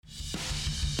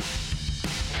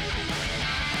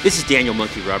This is Daniel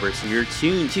Monkey Roberts, and you're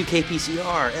tuned to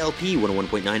KPCR LP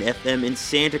 101.9 FM in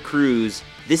Santa Cruz.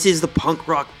 This is the Punk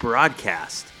Rock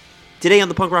Broadcast. Today on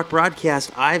the Punk Rock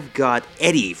Broadcast, I've got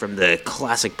Eddie from the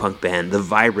classic punk band, the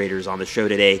Vibrators, on the show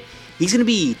today. He's going to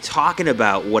be talking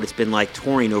about what it's been like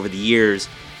touring over the years,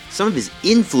 some of his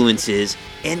influences,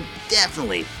 and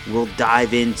definitely we'll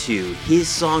dive into his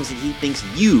songs that he thinks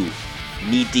you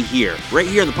need to hear. Right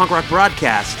here on the Punk Rock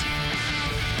Broadcast.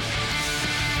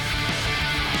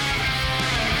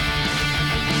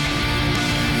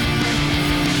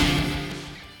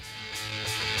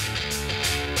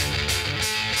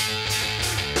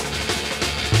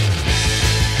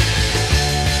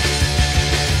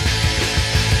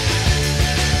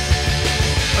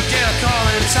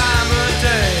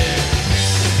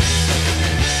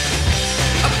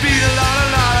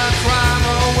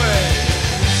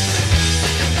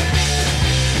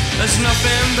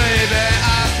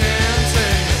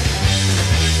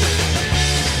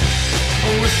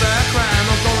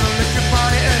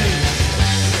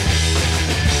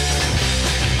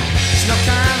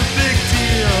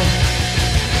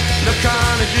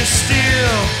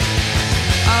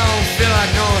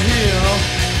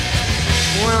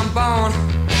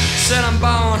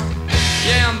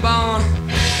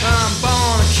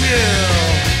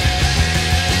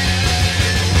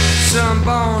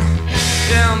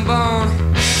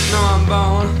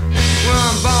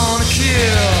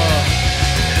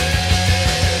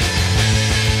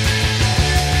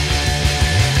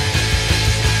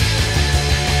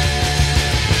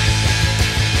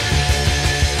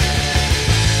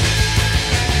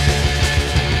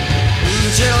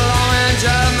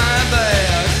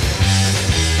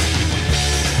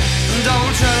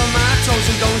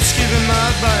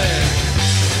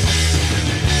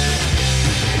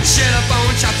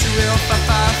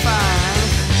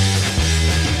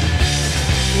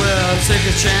 Take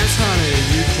a chance, honey,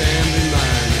 you can be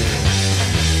mine.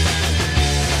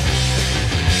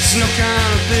 It's no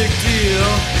kind of big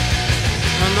deal,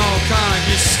 and no kind of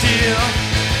get steel.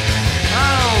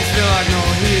 I don't feel like no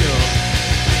heel.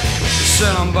 You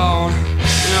said I'm born,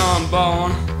 yeah I'm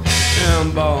born, yeah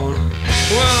I'm born.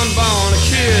 Well I'm born to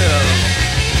kill.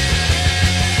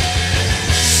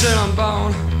 You said I'm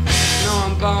born, no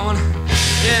I'm born,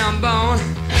 yeah I'm born.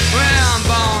 Well I'm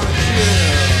born to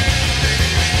kill.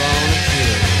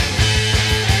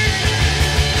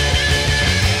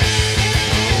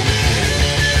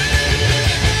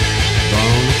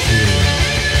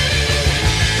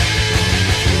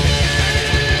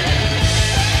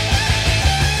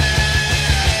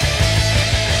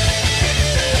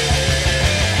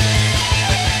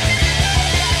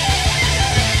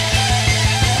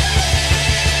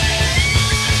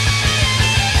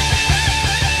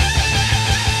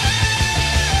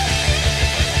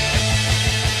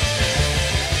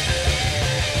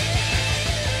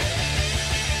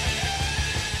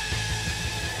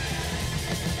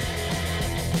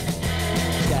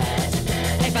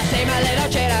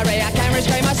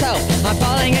 I'm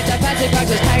falling into fancy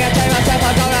boxes, can't get to myself,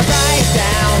 I'm gonna break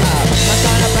down. I'm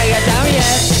gonna break it down,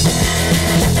 yes.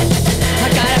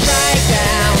 I'm gonna break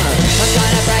down. I'm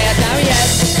gonna break it down,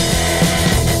 yes.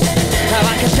 Now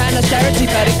I can stand austerity,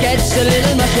 but it gets a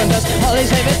little much when there's all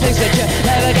these favorite things that you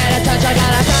never get in touch. I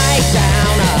gotta break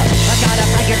down. I gotta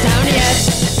break it down,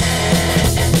 yes.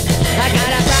 I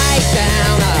gotta break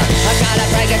down. I gotta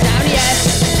break it down,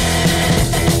 yes.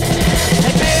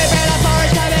 Hey baby, better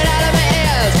forest coming out of my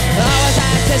ears. I was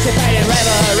anticipating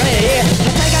reverie. I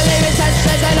take a leave in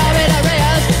senses and I'm in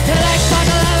arrears. The next part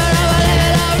of I'm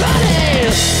living on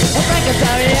running. I'll break it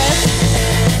down, yes.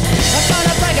 I'm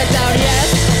gonna break it down, yes.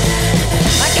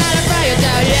 I gotta break it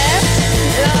down, yes.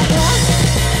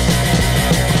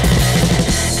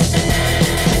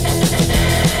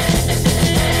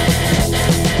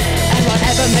 And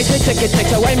whatever makes me sick, it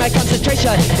takes away my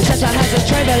concentration. It says I have a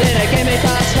trembling, it gave me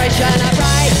frustration. I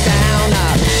break down,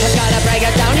 I gotta break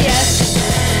it down, yes.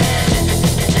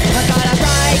 I gotta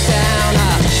break down,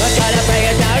 I gotta break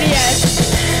it down, yes.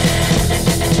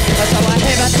 So I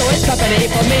hear that to his company,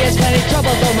 for me it's plenty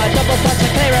trouble. Though my double thoughts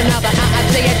are clearer now that I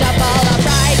see it double. I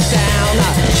break down,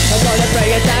 I gotta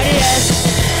break it down, yes.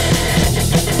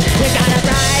 You gotta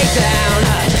break down,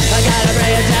 I gotta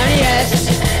break it down, yes.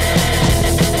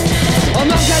 Oh,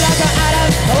 monkey like an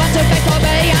atom, what's it big for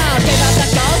me? I'll give up the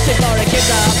ghost before it gives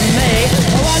up me.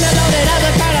 I wanna load it as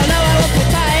a crowd, I know I won't be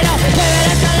paid. I'll give it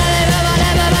a shot, I'll live on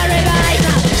whatever my rebate.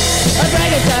 I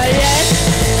break it down, yes.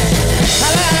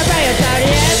 I gotta break it down,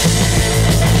 yes.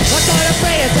 I'm gonna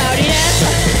break it down, yes.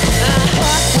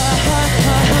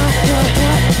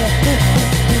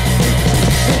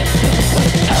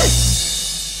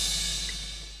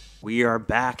 We are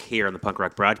back here on the Punk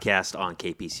Rock Broadcast on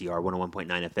KPCR 101.9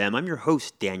 FM. I'm your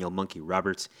host, Daniel Monkey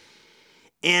Roberts.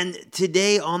 And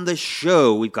today on the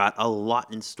show, we've got a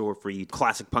lot in store for you.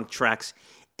 Classic punk tracks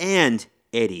and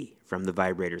Eddie from the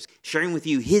Vibrators, sharing with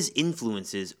you his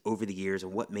influences over the years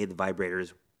and what made the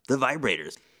Vibrators the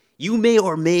Vibrators. You may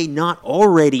or may not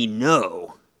already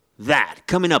know that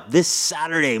coming up this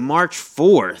Saturday, March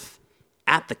 4th,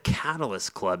 at the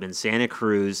Catalyst Club in Santa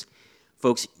Cruz,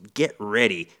 folks, get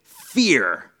ready.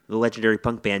 Fear, the legendary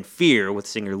punk band Fear with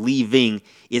singer Lee Ving,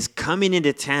 is coming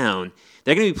into town.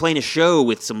 They're going to be playing a show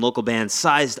with some local bands,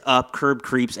 Sized Up, Curb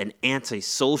Creeps, and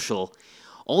Antisocial,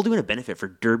 all doing a benefit for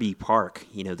Derby Park,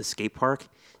 the skate park.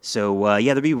 So,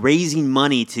 they'll be raising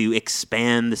money to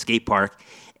expand the skate park.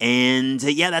 And,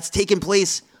 that's taking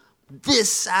place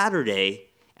this Saturday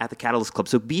at the Catalyst Club.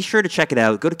 So be sure to check it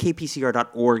out. Go to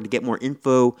kpcr.org to get more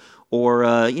info, or,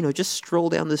 just stroll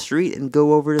down the street and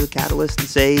go over to the Catalyst and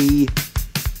say,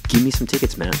 give me some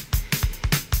tickets, man.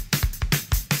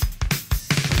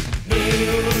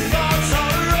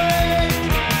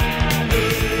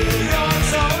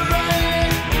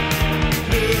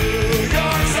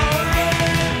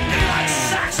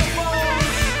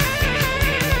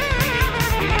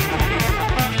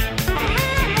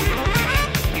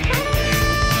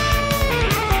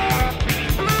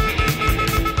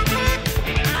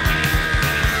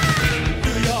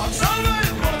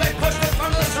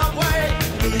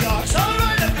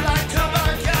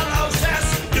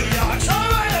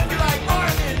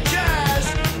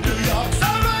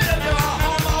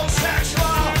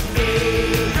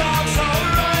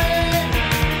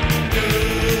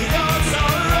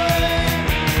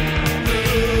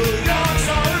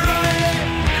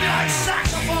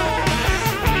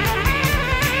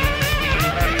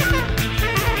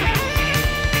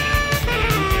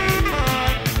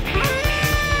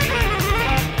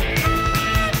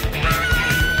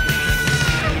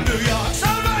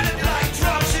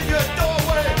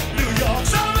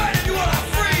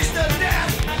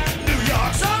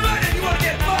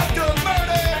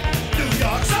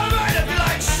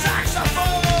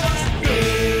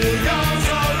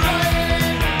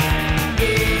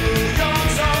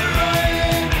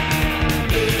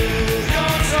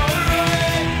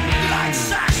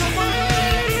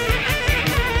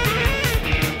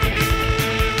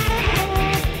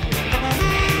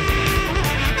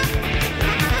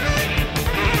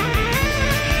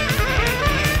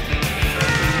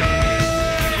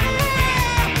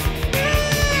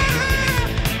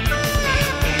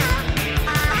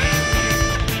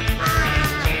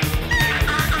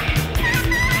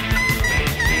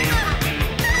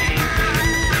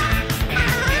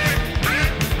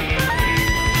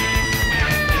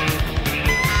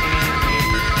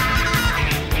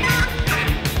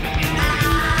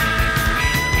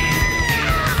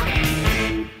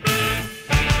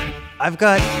 I've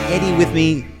got Eddie with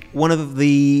me, one of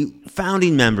the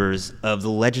founding members of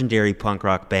the legendary punk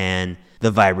rock band,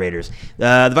 the Vibrators.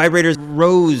 The Vibrators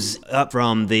rose up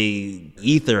from the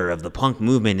ether of the punk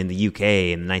movement in the UK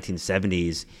in the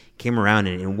 1970s, came around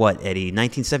in what, Eddie,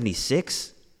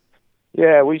 1976?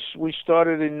 Yeah, we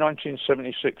started in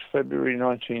 1976, February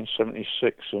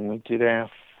 1976, and we did our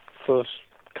first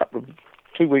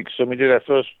 2 weeks, and we did our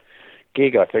first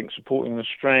gig, I think, supporting the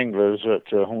Stranglers at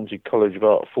Hornsey College of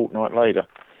Art a fortnight later.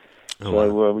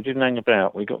 So we didn't hang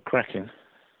about, we got cracking.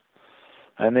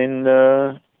 And then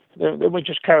we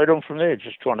just carried on from there,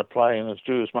 just trying to play and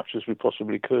do as much as we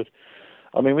possibly could.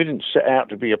 I mean, we didn't set out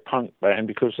to be a punk band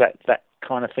because that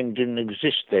kind of thing didn't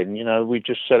exist then. We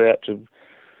just set out to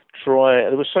try.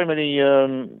 There were so many,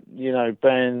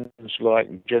 bands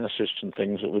like Genesis and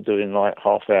things that were doing like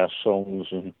half-hour songs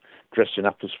and dressing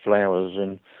up as flowers,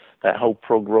 and that whole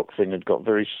prog rock thing had got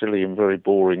very silly and very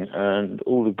boring, and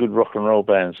all the good rock and roll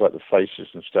bands like the Faces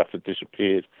and stuff had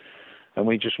disappeared. And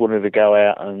we just wanted to go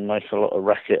out and make a lot of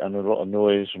racket and a lot of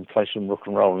noise and play some rock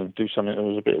and roll and do something that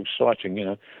was a bit exciting,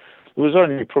 There was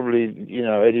only probably,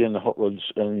 Eddie and the Hot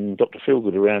Rods and Dr.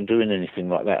 Feelgood around doing anything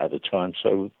like that at the time.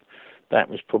 So that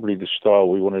was probably the style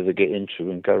we wanted to get into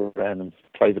and go around and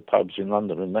play the pubs in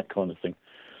London and that kind of thing.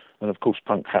 And of course,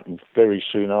 punk happened very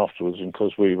soon afterwards, and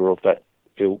because we were of that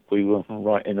ilk, we were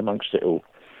right in amongst it all.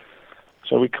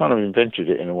 So we kind of invented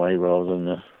it in a way rather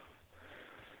than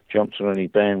jumped on any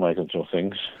bandwagons or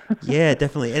things. Yeah,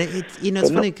 definitely. And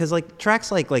it's funny because like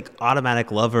tracks like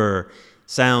Automatic Lover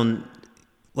sound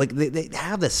like they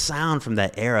have the sound from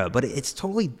that era, but it's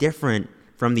totally different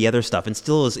from the other stuff and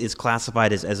still is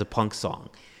classified as a punk song,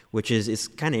 which is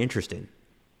kind of interesting.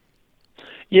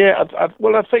 Yeah,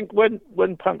 I think when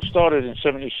punk started in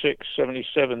 76,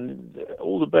 77,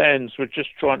 all the bands were just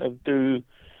trying to do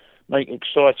make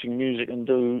exciting music and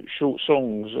do short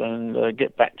songs and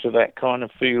get back to that kind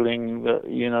of feeling that,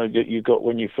 that you got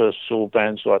when you first saw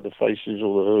bands like the Faces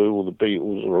or the Who or the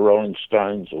Beatles or the Rolling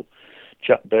Stones or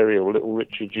Chuck Berry or Little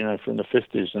Richard, from the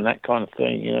 50s and that kind of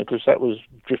thing, because that was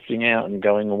drifting out and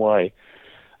going away.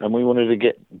 And we wanted to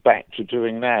get back to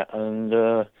doing that. And,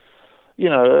 the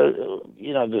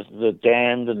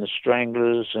Damned and the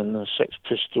Stranglers and the Sex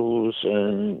Pistols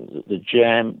and the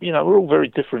Jam, we're all very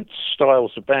different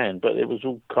styles of band, but it was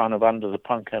all kind of under the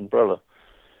punk umbrella.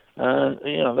 And,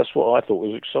 that's what I thought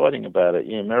was exciting about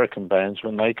it. American bands,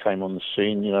 when they came on the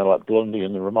scene, like Blondie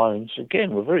and the Ramones,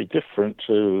 again, were very different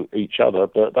to each other,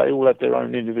 but they all had their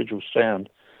own individual sound.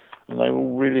 And they were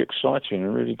all really exciting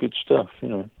and really good stuff,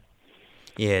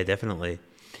 Yeah, definitely.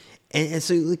 And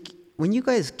so, when you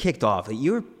guys kicked off,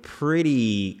 you were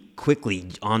pretty quickly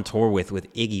on tour with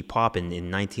Iggy Pop in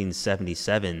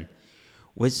 1977.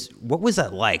 What was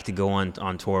that like to go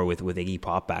on tour with Iggy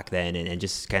Pop back then and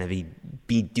just kind of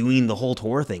be doing the whole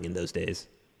tour thing in those days?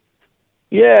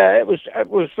 Yeah, it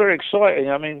was very exciting.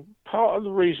 I mean, part of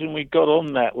the reason we got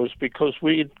on that was because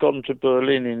we had gone to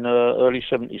Berlin in early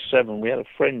 '77. We had a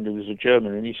friend who was a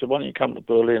German, and he said, "Why don't you come to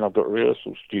Berlin? I've got a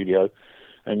rehearsal studio,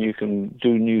 and you can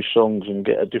do new songs and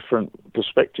get a different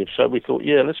perspective." So we thought,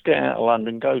 yeah, let's get out of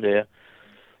London, go there,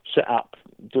 set up,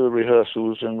 do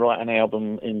rehearsals and write an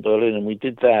album in Berlin. And we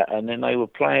did that. And then they were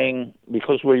playing,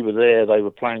 because we were there, they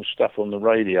were playing stuff on the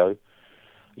radio,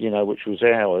 which was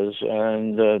ours.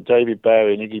 And David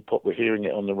Bowie and Iggy Pop were hearing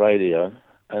it on the radio.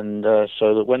 And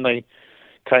so that when they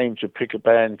came to pick a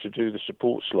band to do the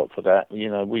support slot for that,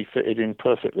 we fitted in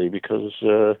perfectly because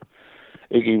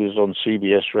Iggy was on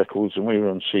CBS Records and we were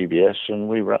on CBS and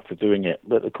we were up for doing it.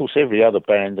 But of course every other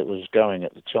band that was going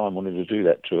at the time wanted to do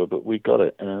that tour, but we got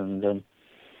it. And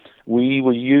we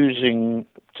were using,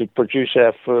 to produce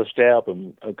our first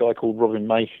album, a guy called Robin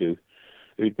Mayhew,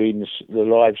 who'd been the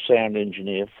live sound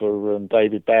engineer for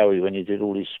David Bowie when he did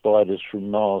all his Spiders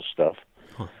from Mars stuff.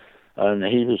 And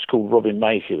he was called Robin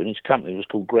Mayhew, and his company was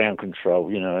called Ground Control,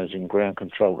 as in Ground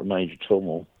Control to Major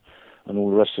Tom, and all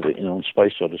the rest of it, on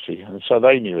Space Odyssey. And so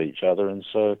they knew each other, and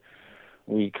so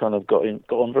we kind of got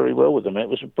on very well with them. It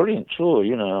was a brilliant tour,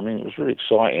 it was really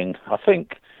exciting. I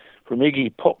think from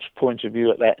Iggy Pop's point of view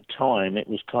at that time, it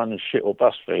was kind of shit or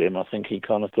bust for him. I think he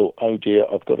kind of thought, oh dear,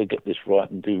 I've got to get this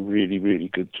right and do really, really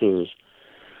good tours.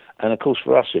 And of course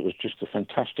for us, it was just a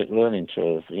fantastic learning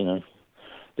curve,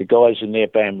 The guys in their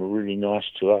band were really nice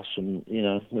to us, and we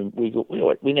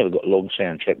never got a long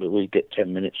sound check, but we'd get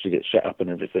 10 minutes to get set up and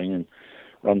everything, and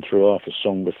run through half a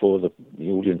song before the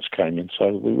audience came in. So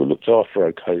we were looked after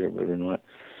okay every night.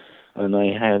 And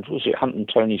they had, Hunt and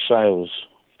Tony Sales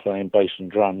playing bass and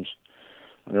drums.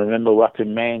 And I remember up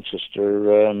in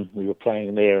Manchester, we were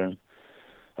playing there, and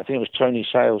I think it was Tony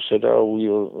Sales said, "Oh, do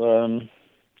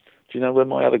you know where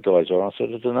my other guys are?" I said,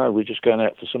 "I don't know, we're just going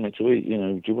out for something to eat,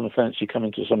 do you want to fancy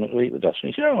coming to something to eat with us?"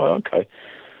 And he said, "Oh, okay."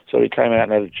 So he came out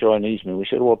and had a Chinese meal. We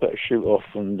said, "Oh, I better shoot off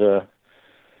and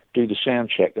do the sound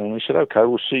check." And we said, "Okay,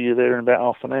 we'll see you there in about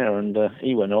half an hour." And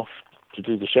he went off to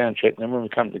do the sound check. And then when we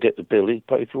come to get the bill, he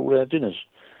paid for all our dinners,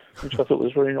 which I thought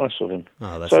was very nice of him.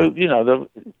 Oh, so,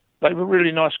 they were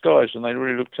really nice guys, and they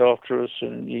really looked after us,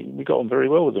 and we got on very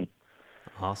well with them.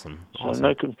 Awesome. So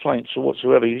no complaints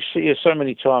whatsoever. You see it so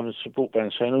many times support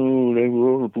bands saying, "Oh, they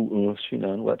were horrible to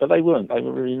us," but they weren't. They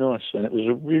were really nice, and it was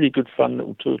a really good, fun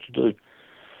little tour to do.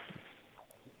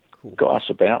 Cool. Got us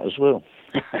about as well.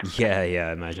 Yeah,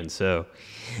 I imagine so.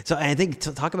 So I think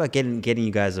to talk about getting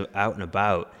you guys out and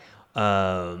about.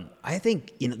 I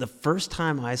think the first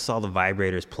time I saw the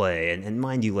Vibrators play, and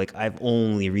mind you, I've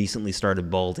only recently started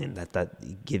balding.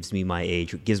 That gives my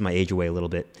age away a little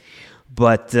bit.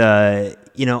 But the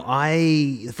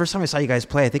first time I saw you guys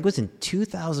play, I think it was in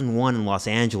 2001 in Los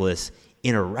Angeles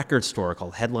in a record store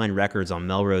called Headline Records on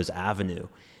Melrose Avenue.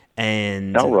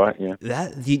 And right, yeah.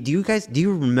 That do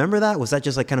you remember that? Was that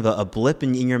just kind of a blip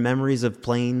in your memories of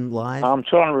playing live? I'm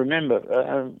trying to remember.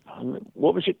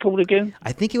 What was it called again?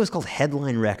 I think it was called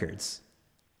Headline Records.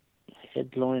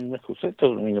 Headline Records. That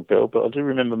doesn't ring a bell, but I do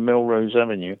remember Melrose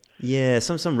Avenue. Yeah,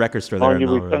 some record store there in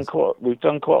Melrose. We've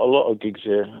done quite a lot of gigs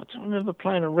there. I don't remember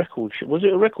playing a record shop. Was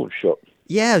it a record shop?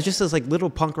 Yeah, it was just this little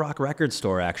punk rock record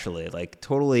store, actually,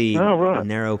 totally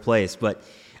narrow place. But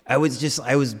I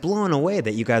was blown away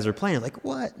that you guys were playing.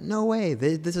 What? No way!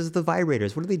 This is the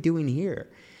Vibrators. What are they doing here?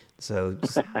 So,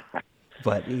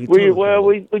 but we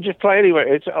just play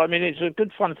anywhere. It's a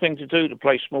good fun thing to do, to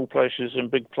play small places and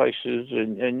big places,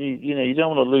 and you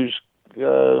don't want to lose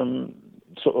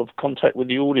sort of contact with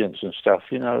the audience and stuff.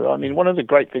 One of the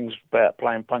great things about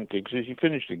playing punk gigs is you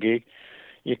finish the gig,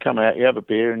 you come out, you have a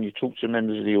beer, and you talk to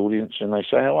members of the audience, and they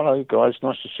say, "Oh, hello, guys,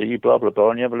 nice to see you," blah, blah, blah,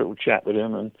 and you have a little chat with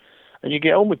them, and you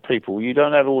get on with people. You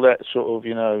don't have all that sort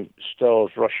of,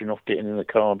 stars rushing off, getting in the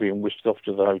car and being whisked off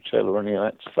to the hotel or any of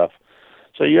that stuff.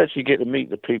 So you actually get to meet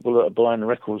the people that are buying the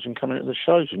records and coming to the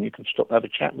shows, and you can stop and have a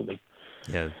chat with them.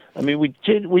 Yeah. I mean, we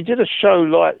did a show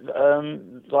like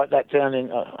that down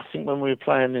in, I think when we were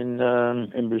playing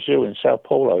in Brazil, in Sao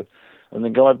Paulo, and the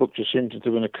guy booked us in to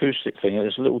do an acoustic thing at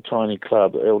this little tiny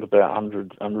club that held about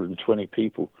 120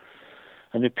 people.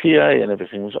 And the PA and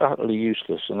everything was utterly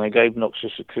useless, and they gave Knox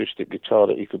this acoustic guitar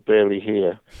that he could barely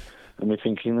hear. And we're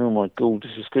thinking, oh my God,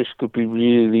 this could be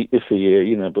really iffy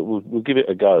here, but we'll give it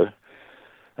a go.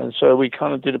 And so we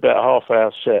kind of did about a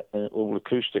half-hour set, all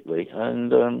acoustically,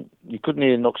 and you couldn't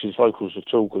hear Knox's vocals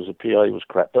at all because the PA was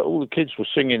crap, but all the kids were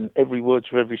singing every word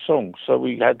to every song. So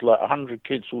we had like 100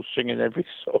 kids all singing every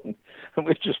song, and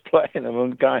we're just playing them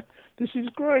and going, this is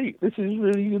great, this is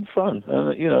really good fun.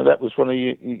 And, that was one of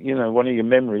your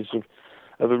memories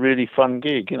of a really fun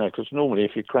gig, because normally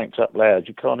if you're cranked up loud,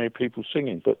 you can't hear people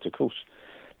singing, but of course,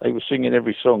 they were singing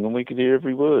every song, and we could hear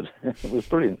every word. It was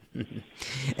brilliant.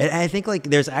 And I think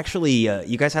there's actually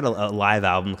you guys had a live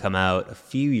album come out a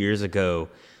few years ago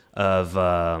of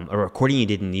a recording you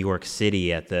did in New York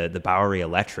City at the Bowery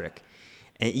Electric,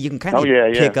 and you can kind of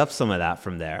pick up some of that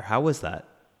from there. How was that?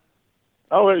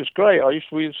 Oh, it was great.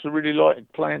 We used to really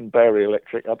like playing Bowery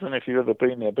Electric. I don't know if you've ever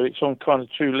been there, but it's on kind of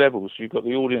two levels. You've got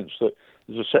the audience that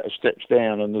there's a set of steps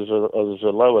down, and there's a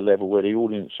lower level where the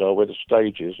audience are, where the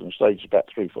stage is, and the stage is about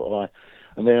 3 foot high.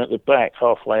 And then at the back,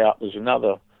 halfway up, there's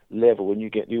another level, and you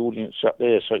get the audience up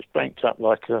there. So it's banked up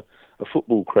like a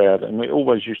football crowd, and we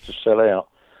always used to sell out.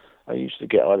 I used to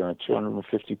get,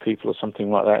 250 people or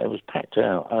something like that. It was packed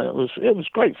out. And it was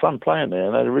great fun playing there,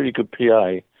 and they had a really good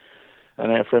PA.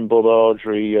 And our friend Bob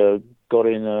Ardrey got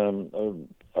in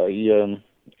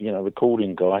a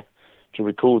recording guy to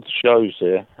record the shows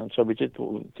there, and so we did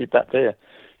that there.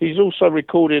 He's also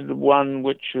recorded one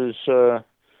which was the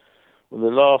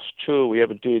last tour we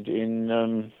ever did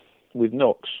in with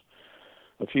Knox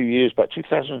a few years back,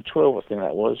 2012 I think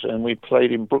that was, and we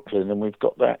played in Brooklyn, and we've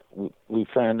got that. We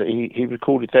found that he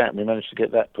recorded that, and we managed to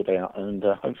get that put out, and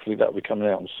hopefully that'll be coming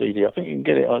out on CD. I think you can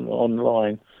get it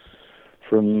online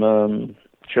from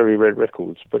Cherry Red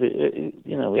Records, but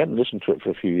we hadn't listened to it for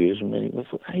a few years, and we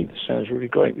thought, hey, this sounds really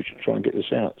great, we should try and get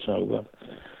this out. So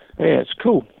it's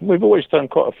cool. We've always done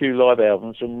quite a few live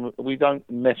albums, and we don't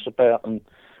mess about and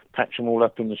patch them all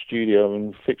up in the studio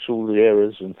and fix all the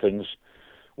errors and things.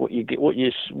 What you get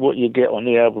on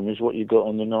the album is what you got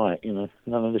on the night.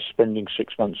 None of this spending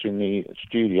 6 months in the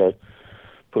studio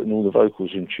putting all the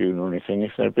vocals in tune or anything.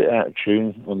 If they're a bit out of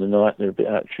tune on the night, they're a bit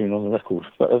out of tune on the record.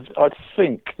 But I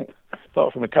think,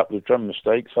 apart from a couple of drum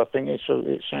mistakes, I think it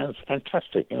sounds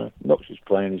fantastic. Knox's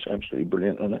playing is absolutely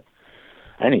brilliant on it,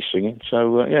 and he's singing.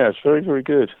 So it's very, very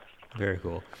good. Very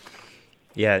cool.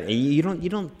 Yeah, you don't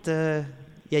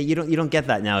get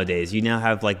that nowadays. You now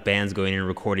have bands going in and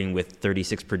recording with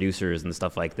 36 producers and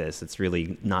stuff like this. It's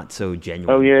really not so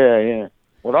genuine. Oh yeah.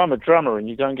 Well, I'm a drummer, and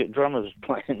you don't get drummers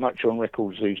playing much on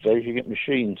records these days. You get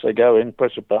machines. They go in,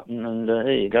 press a button, and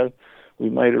here you go. We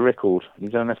made a record. You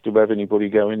don't have to have anybody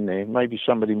go in there. Maybe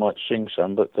somebody might sing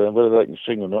some, but whether they can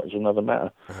sing or not is another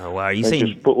matter. Oh, wow. Are you they saying...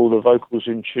 just put all the vocals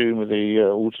in tune with the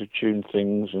auto-tune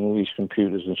things and all these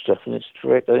computers and stuff, and it's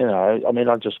direct.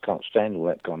 I just can't stand all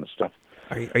that kind of stuff.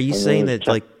 Are you saying that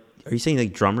Are you saying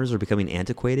drummers are becoming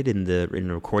antiquated in the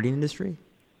recording industry?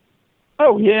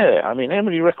 Oh, yeah. I mean, how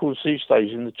many records these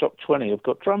days in the top 20 have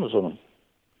got drummers on them?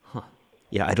 Huh.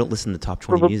 Yeah, I don't listen to top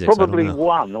 20 music, Probably so I don't know.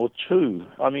 one or two.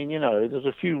 I mean, there's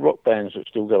a few rock bands that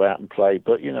still go out and play,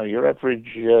 but, your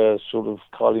average sort of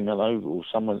Kylie Minogue or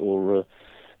someone, or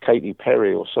Katy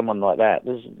Perry or someone like that,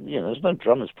 there's no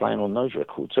drummers playing on those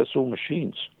records. That's all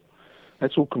machines.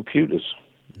 That's all computers.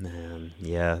 Man,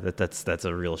 yeah, that's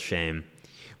a real shame.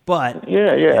 But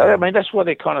yeah. I mean, that's why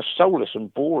they're kind of soulless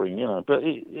and boring, But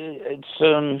it's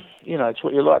it's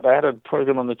what you like. They had a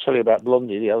program on the telly about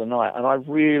Blondie the other night, and I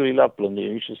really loved Blondie.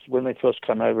 It was just when they first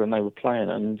came over and they were playing,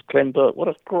 and Clem Burke, what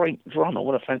a great drummer,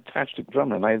 what a fantastic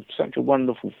drummer, and they had such a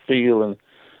wonderful feel and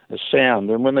a sound.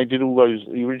 And when they did all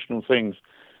the original things,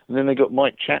 and then they got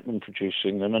Mike Chapman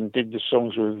producing them and did the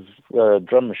songs with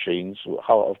drum machines,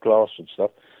 Heart of Glass and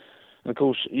stuff. And of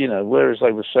course, whereas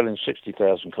they were selling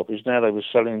 60,000 copies, now they were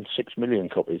selling 6 million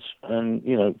copies. And,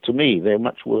 to me, they're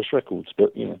much worse records.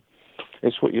 But,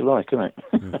 it's what you like, isn't it?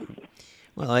 Mm-hmm.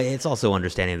 Well, it's also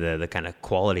understanding the kind of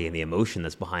quality and the emotion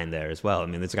that's behind there as well. I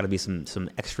mean, there's got to be some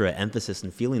extra emphasis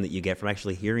and feeling that you get from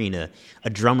actually hearing a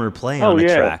drummer play on a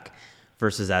track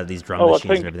versus out of these drum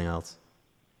machines and everything else.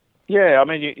 Yeah, I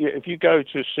mean, if you go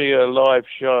to see a live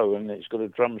show and it's got a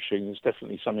drum machine, there's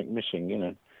definitely something missing, you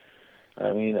know.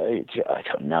 I mean, I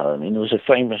don't know. I mean, there was a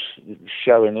famous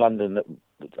show in London that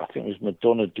I think it was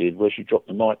Madonna did, where she dropped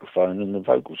the microphone and the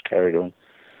vocals carried on,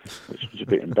 which was a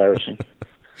bit embarrassing.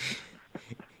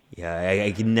 Yeah,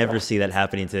 I can never see that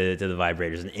happening to the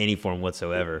Vibrators in any form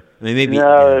whatsoever. I mean, maybe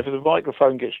no, if the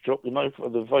microphone gets dropped,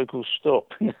 the vocals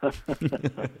stop. You've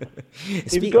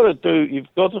got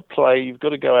to play, you've got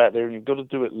to go out there, and you've got to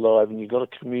do it live, and you've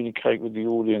got to communicate with the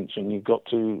audience, and you've got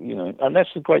to, you know, and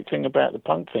that's the great thing about the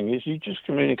punk thing is you just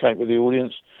communicate with the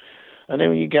audience, and then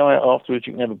when you go out afterwards,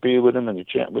 you can have a beer with them and a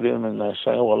chat with them, and they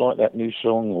say, oh, I like that new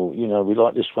song, or, you know, we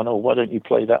like this one, oh, why don't you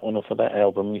play that one off of that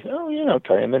album? And you think, oh, yeah,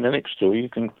 okay, and then the next tour you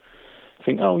can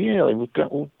think, oh yeah, we've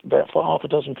got about half a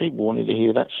dozen people wanted to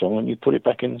hear that song, and you put it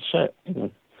back in the set. You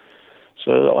know?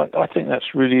 So I think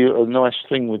that's really a nice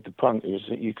thing with the punk is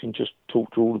that you can just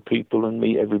talk to all the people and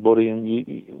meet everybody. And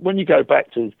when you go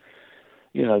back to,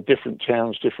 you know, different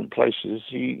towns, different places,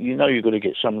 you know you've got to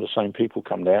get some of the same people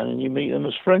come down, and you meet them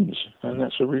as friends, and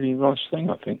that's a really nice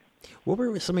thing, I think. What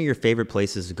were some of your favorite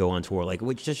places to go on tour? Like,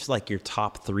 which just like your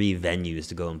top 3 venues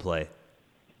to go and play?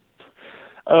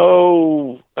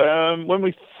 Oh, when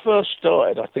we first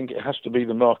started, I think it has to be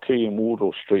the Marquee in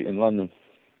Wardour Street in London.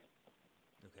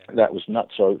 Okay. That was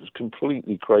nuts. So it was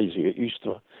completely crazy. It used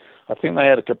to, I think they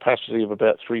had a capacity of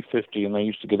about 350, and they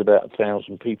used to get about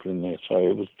 1,000 people in there. So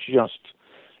it was just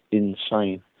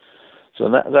insane. So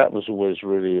that was always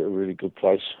really a really good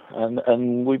place.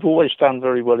 And we've always done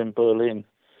very well in Berlin.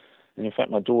 And in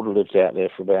fact, my daughter lived out there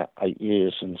for about 8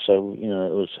 years, and so, you know,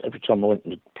 it was every time I went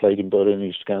and played in Berlin, I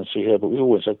used to go and see her. But we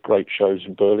always had great shows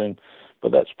in Berlin.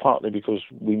 But that's partly because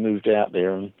we moved out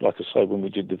there, and like I say, when we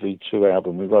did the V2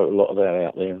 album, we wrote a lot of that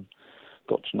out there and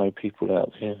got to know people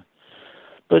out there.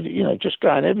 But, you know, just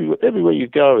going everywhere you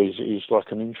go is like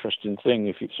an interesting thing.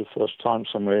 If it's the first time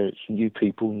somewhere, it's new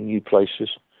people, new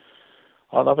places.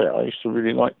 I love it. I used to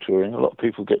really like touring. A lot of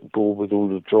people get bored with all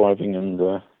the driving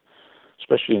and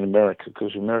especially in America,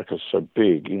 because America's so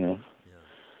big, you know. Yeah.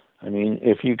 I mean,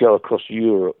 if you go across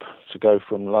Europe to go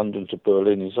from London to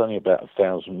Berlin, it's only about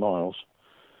 1,000 miles.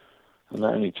 And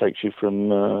that only takes you from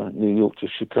New York to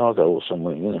Chicago or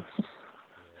somewhere, you know.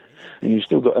 And you've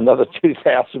still got another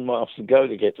 2,000 miles to go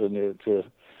to get to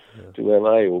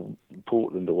LA or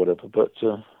Portland or whatever. But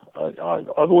I've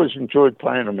always enjoyed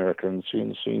playing America and seeing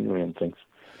the scenery and things.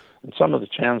 And some of the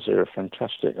towns there are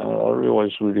fantastic. I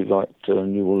always really liked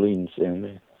New Orleans down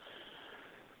there.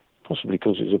 Possibly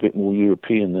because it's a bit more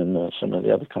European than some of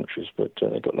the other countries, but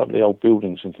they've got lovely old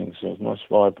buildings and things. There's a nice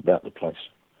vibe about the place.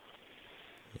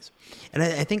 Yes. And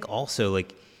I think also,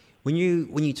 like, when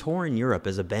you tour in Europe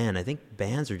as a band, I think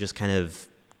bands are just kind of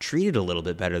treated a little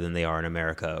bit better than they are in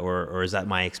America, or is that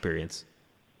my experience?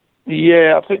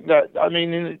 Yeah, I think that, I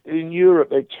mean, in Europe,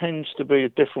 there tends to be a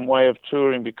different way of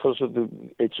touring because of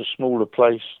it's a smaller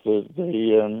place. The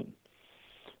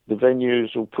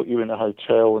venues will put you in a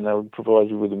hotel and they'll provide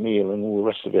you with a meal and all the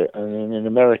rest of it. And then in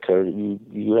America,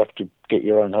 you have to get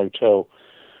your own hotel,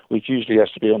 which usually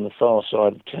has to be on the far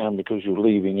side of town because you're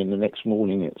leaving in the next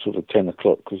morning at sort of 10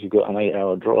 o'clock because you've got an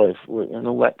 8-hour drive, and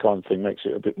all that kind of thing makes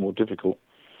it a bit more difficult.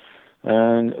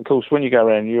 And, of course, when you go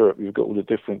around Europe, you've got all the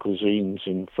different cuisines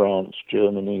in France,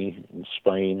 Germany, and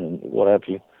Spain, and what have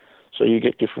you. So you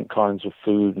get different kinds of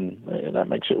food, and that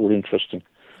makes it all interesting.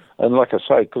 And like I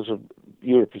say, because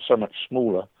Europe is so much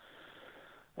smaller,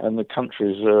 and the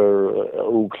countries are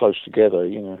all close together,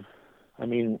 you know. I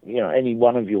mean, you know, any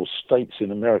one of your states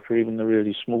in America, even the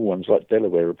really small ones like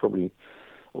Delaware, are probably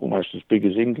almost as big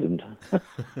as England.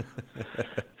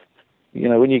 You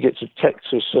know, when you get to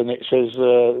Texas and it says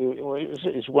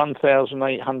it's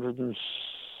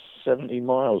 1,870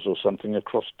 miles or something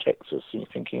across Texas, and you're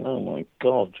thinking, oh my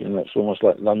God, you know, it's almost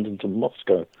like London to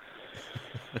Moscow.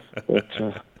 But,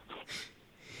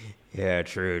 yeah,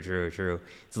 true.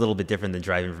 It's a little bit different than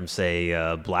driving from, say,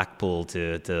 Blackpool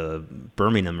to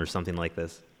Birmingham or something like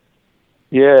this.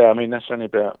 Yeah, I mean, that's only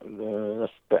about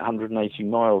 180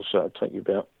 miles, so it'll take you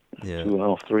about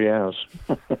 2.5, 3 hours.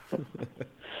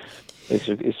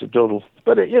 It's a doddle,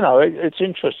 but it's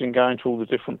interesting going to all the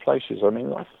different places. I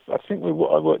mean, I think I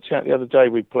worked out the other day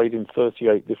we played in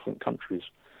 38 different countries,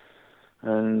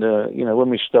 and when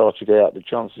we started out, the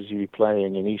chances of you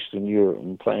playing in Eastern Europe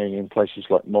and playing in places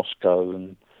like Moscow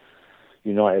and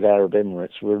United Arab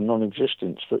Emirates were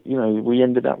non-existent. But we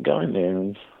ended up going there,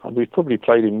 and we've probably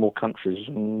played in more countries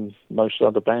than most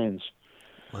other bands.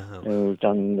 Wow. We've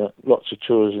done lots of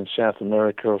tours in South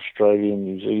America, Australia,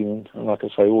 New Zealand, and like I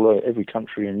say, every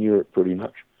country in Europe pretty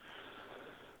much.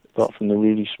 apart from the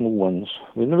really small ones.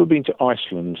 We've never been to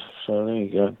Iceland, so there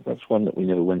you go. That's one that we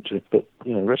never went to. But,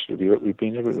 you know, the rest of Europe, we've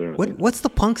been everywhere. What's the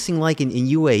punk scene like in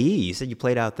UAE? You said you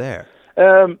played out there.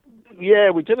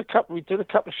 Yeah, we did a couple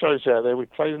of shows out there. We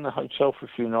played in the hotel for a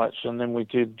few nights, and then we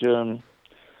did.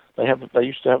 They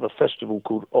used to have a festival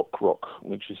called Rock,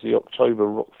 which is the October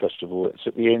Rock Festival. It's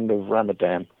at the end of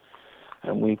Ramadan,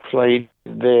 and we played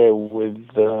there with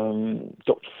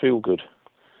Dr. Feelgood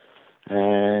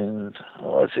and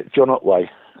is it John Otway?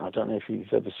 I don't know if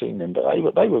you've ever seen them, but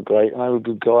they were great and they were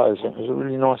good guys. And it was a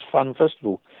really nice, fun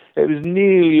festival. It was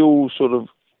nearly all sort of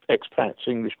expats,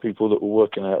 English people that were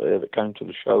working out there that came to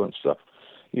the show and stuff.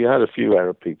 You had a few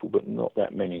Arab people, but not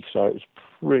that many. So it was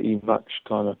pretty much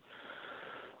kind of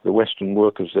the Western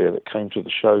workers there that came to the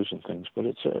shows and things. But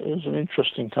it was an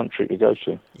interesting country to go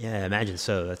to. Yeah, I imagine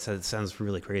so. That sounds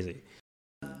really crazy.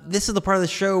 This is the part of the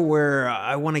show where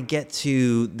I want to get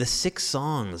to the 6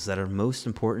 songs that are most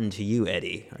important to you,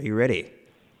 Eddie. Are you ready?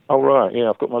 Oh, right. Yeah,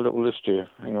 I've got my little list here.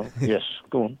 Hang on. Yes,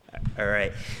 go on. All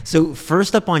right. So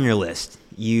first up on your list,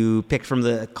 you picked from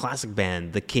the classic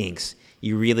band, the Kinks,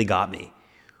 You Really Got Me.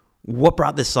 What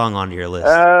brought this song onto your list?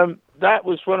 That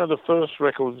was one of the first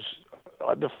records.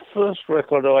 The first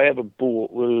record I ever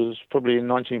bought was probably in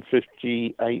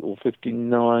 1958 or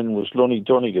 59, was Lonnie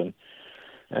Donegan.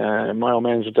 My Old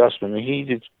Man's a Dustman, and he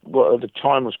did what at the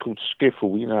time was called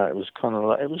skiffle. You know, it was kind of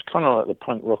like the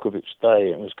punk rock of its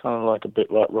day. It was kind of like a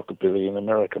bit like rockabilly in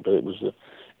America, but it was the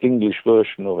English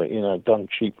version of it. You know, done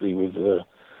cheaply with,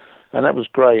 and that was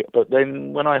great. But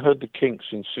then when I heard the Kinks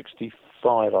in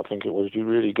 '65, I think it was, You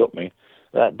Really Got Me.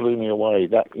 That blew me away.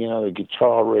 That, you know, the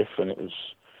guitar riff, and it was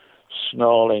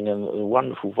snarling, and the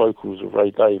wonderful vocals of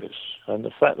Ray Davies, and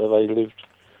the fact that they lived,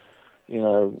 you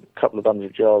know, a couple of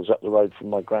 100 yards up the road from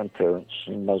my grandparents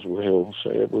in Muswell Hill. So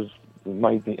it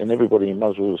made me, and everybody in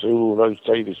Muswell Hill said, "Oh, those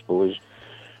Davis boys,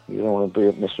 you don't want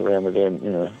to mess around with them, you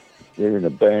know, they're in a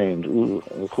band." Ooh.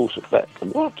 And of course,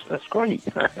 what? That's great.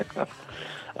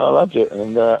 I loved it.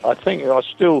 And I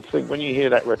still think when you hear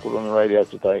that record on the radio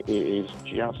today, it is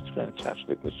just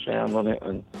fantastic, the sound on it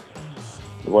and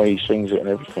the way he sings it and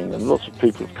everything. And lots of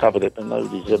people have covered it, but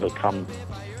nobody's ever come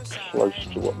close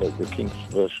to what the Kinks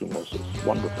version was. It's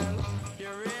wonderful. You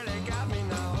really got me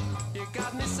now. You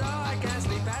got me so I can't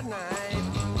sleep at night.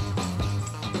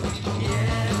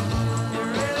 Yeah, you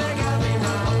really got me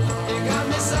now. You got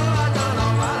me so I don't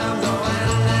know what I'm doing.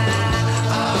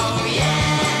 Oh yeah,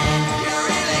 you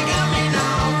really got me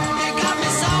now. You got me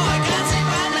so I can't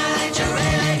sleep at night. You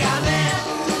really got me.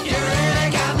 You really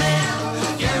got me.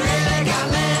 You really got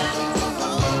me.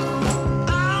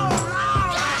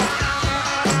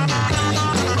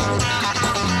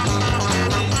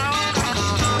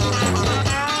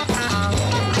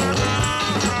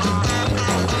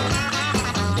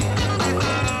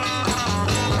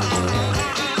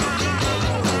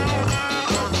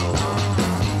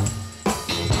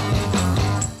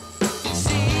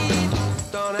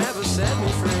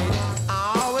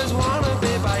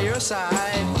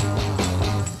 Side.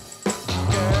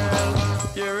 Girl,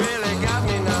 you really got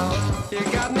me now. You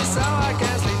got me so I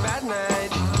can't sleep at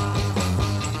night.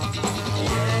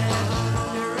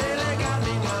 Yeah, you really got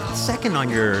me now. Second on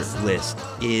your list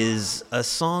is a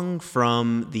song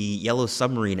from the Yellow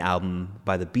Submarine album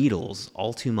by the Beatles,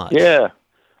 All Too Much. Yeah.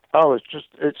 Oh, it's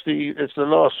the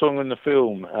last song in the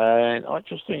film, and I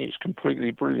just think it's completely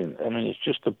brilliant. I mean, it's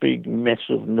just a big mess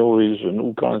of noise and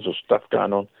all kinds of stuff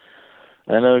going on.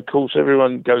 And of course,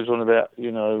 everyone goes on about,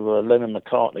 you know, Lennon,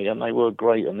 McCartney, and they were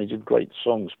great and they did great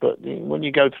songs. But when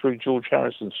you go through George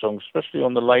Harrison's songs, especially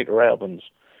on the later albums,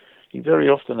 he very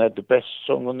often had the best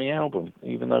song on the album,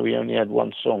 even though he only had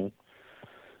one song.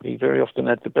 He very often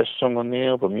had the best song on the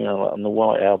album. You know, like on the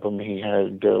White Album, he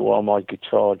had While My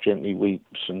Guitar Gently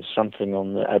Weeps and Something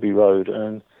on the Abbey Road.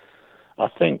 And I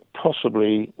think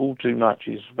possibly All Too Much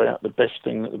is about the best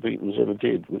thing that the Beatles ever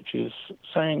did, which is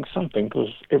saying something,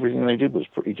 because everything they did was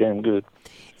pretty damn good.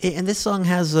 And this song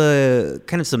has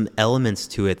kind of some elements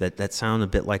to it that sound a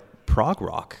bit like prog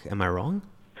rock. Am I wrong?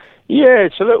 Yeah,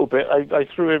 it's a little bit. They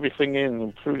threw everything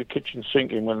in, threw the kitchen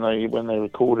sink in when they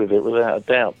recorded it, without a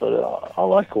doubt. But I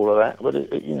like all of that. But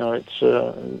it's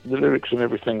the lyrics and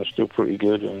everything are still pretty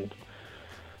good, and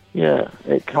yeah,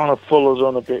 it kind of follows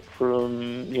on a bit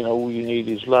from All You Need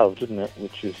Is Love, doesn't it?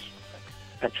 Which is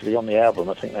actually on the album.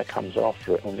 I think that comes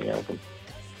after it on the album.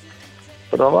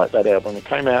 But I like that album. It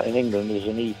came out in England as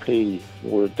an EP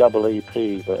or a double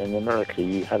EP, but in America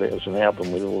you had it as an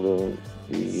album with all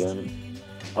the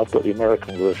I've got the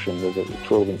American version with the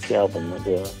 12-inch album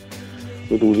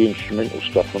with all the instrumental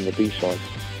stuff on the B-sides.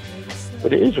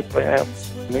 But it is a great album.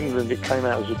 In England it came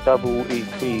out as a double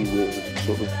EP with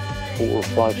sort of 4 or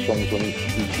 5 songs on each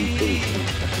EP.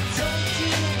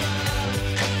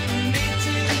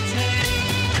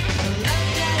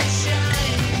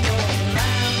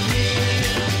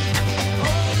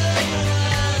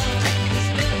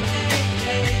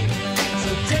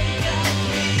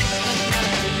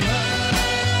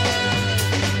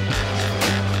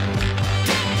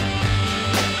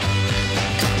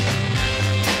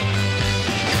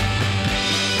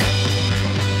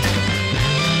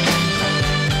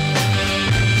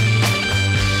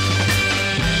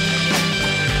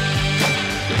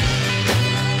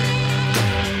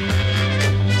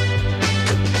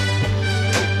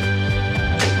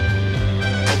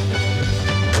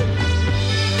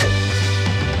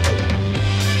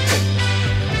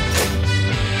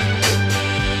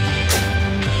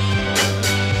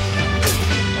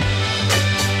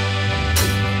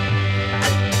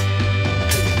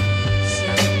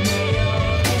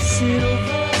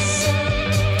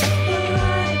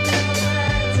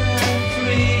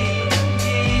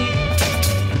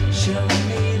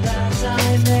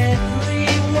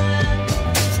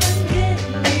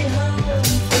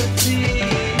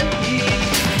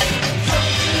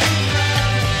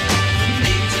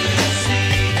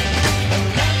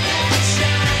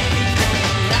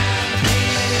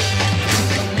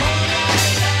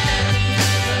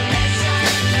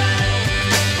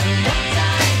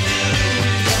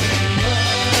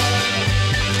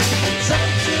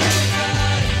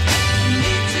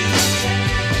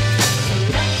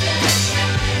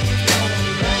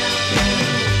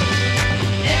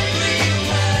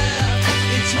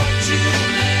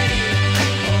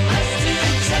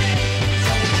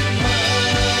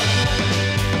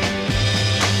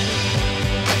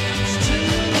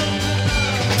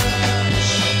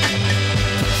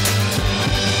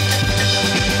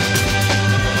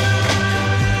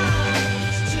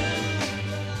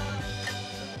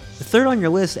 Third on your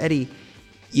list, Eddie,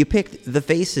 you picked The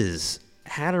Faces.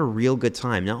 Had a real good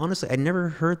time. Now, honestly, I'd never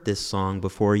heard this song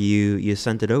before you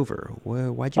sent it over.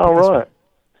 Why'd you pick this one?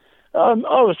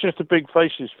 I was just a big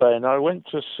Faces fan. I went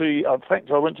to see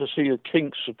the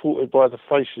Kinks supported by the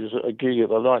Faces at a gig at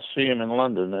the Lyceum in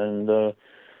London, and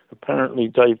apparently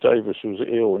Dave Davis was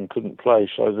ill and couldn't play,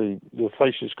 so the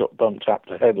Faces got bumped up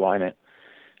to headline it.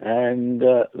 And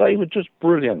they were just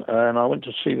brilliant, and I went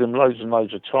to see them loads and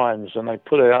loads of times, and they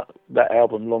put out that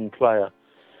album Long Player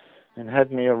and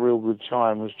had me a real good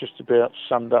time. It was just about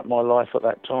summed up my life at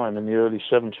that time in the early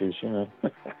 70s, you know.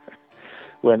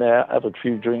 Went out, have a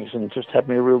few drinks, and just had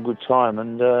me a real good time,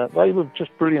 and they were just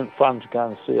brilliant fun to go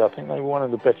and see. I think they were one of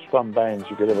the best fun bands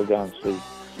you could ever go and see.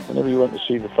 Whenever you went to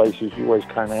see the Faces, you always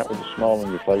came out with a smile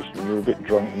on your face, and you were a bit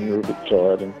drunk and you were a bit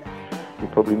tired, and you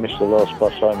probably missed the last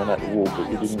bus home and had to walk,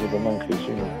 but you didn't give the monkeys,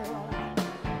 you know.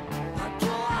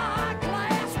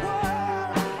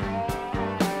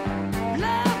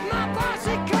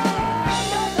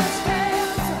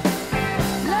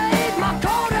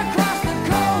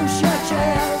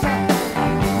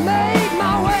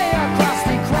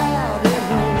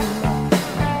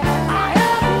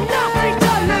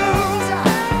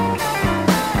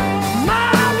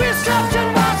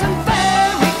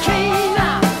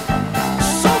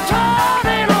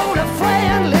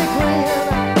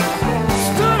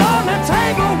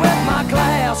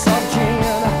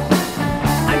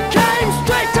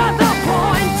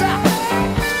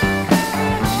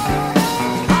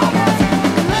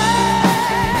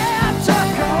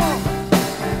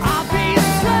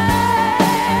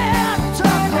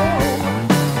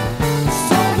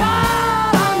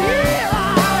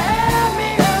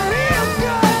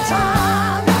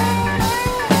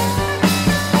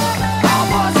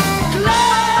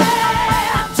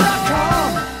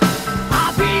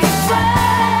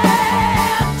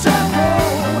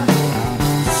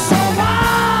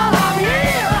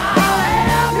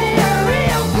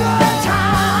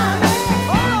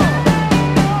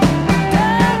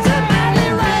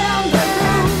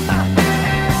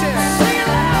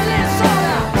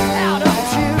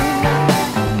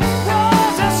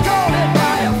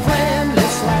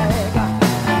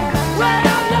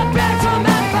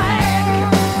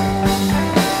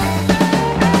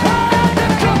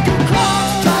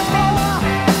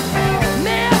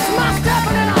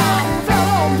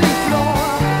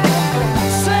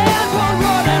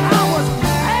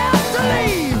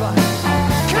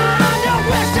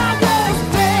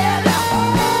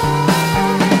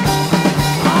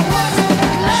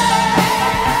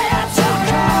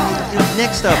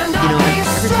 Next up, you know,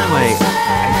 every time I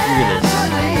hear this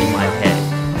in my head,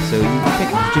 so you pick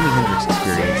Jimi Hendrix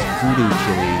Experience, Voodoo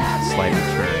Chile, Slight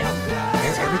Return.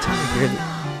 Every time I hear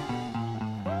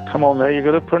this... Come come on, there you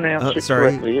got to pronounce it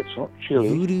sorry. correctly. It's not Chile.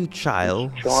 Voodoo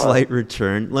Chile, slight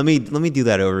return. Let me do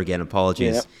that over again.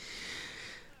 Apologies.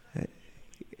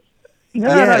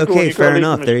 No, okay, fair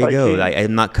enough. There you go. in.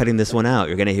 I'm not cutting this one out.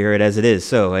 You're going to hear it as it is.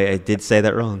 So I did say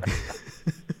that wrong.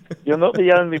 You're not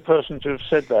the only person to have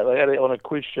said that. They had it on a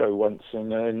quiz show once,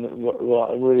 and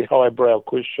a really highbrow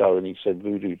quiz show, and he said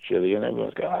Voodoo Chile, and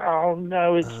everyone's going, "Oh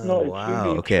no, it's not." It's Wow.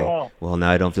 Voodoo Okay. Chile. Well, now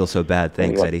I don't feel so bad.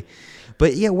 Thanks, Eddie.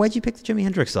 But yeah, why'd you pick the Jimi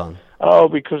Hendrix song? Oh,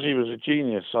 because he was a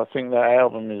genius. I think that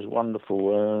album is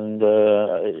wonderful, and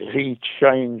he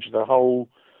changed the whole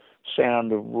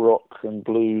sound of rock and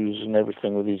blues and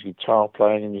everything with his guitar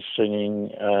playing and his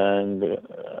singing and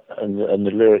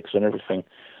the lyrics and everything.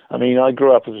 I mean, I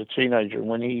grew up as a teenager, and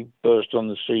when he burst on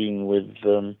the scene with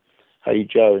Hey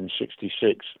Joe in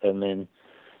 '66 and then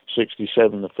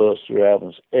 '67, the first three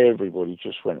albums, everybody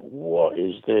just went, "What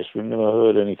is this? We've never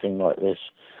heard anything like this."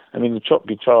 I mean, the top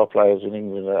guitar players in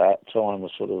England at that time were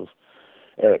sort of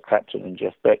Eric Clapton and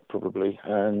Jeff Beck, probably,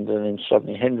 and then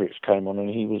suddenly Hendrix came on, and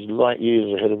he was light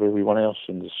years ahead of everyone else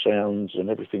in the sounds and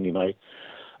everything he made.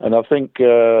 And I think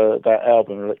that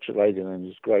album, Electric Ladyland,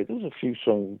 is great. There's a few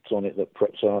songs on it that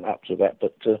perhaps aren't up to that,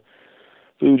 but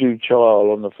Voodoo Child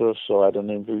on the first side and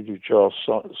then Voodoo Child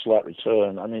Slight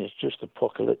Return, I mean, it's just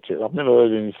apocalyptic. I've never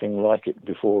heard anything like it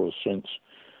before or since.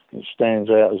 It stands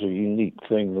out as a unique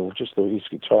thing, or just his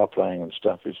guitar playing and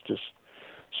stuff is just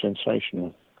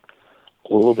sensational.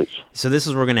 All of it. So this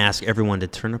is where we're going to ask everyone to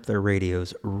turn up their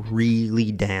radios really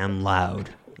damn loud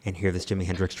and hear this Jimi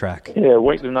Hendrix track. Yeah,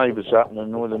 wake the neighbours up and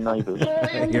annoy the neighbours.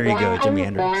 Here you go, Jimi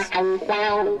Hendrix.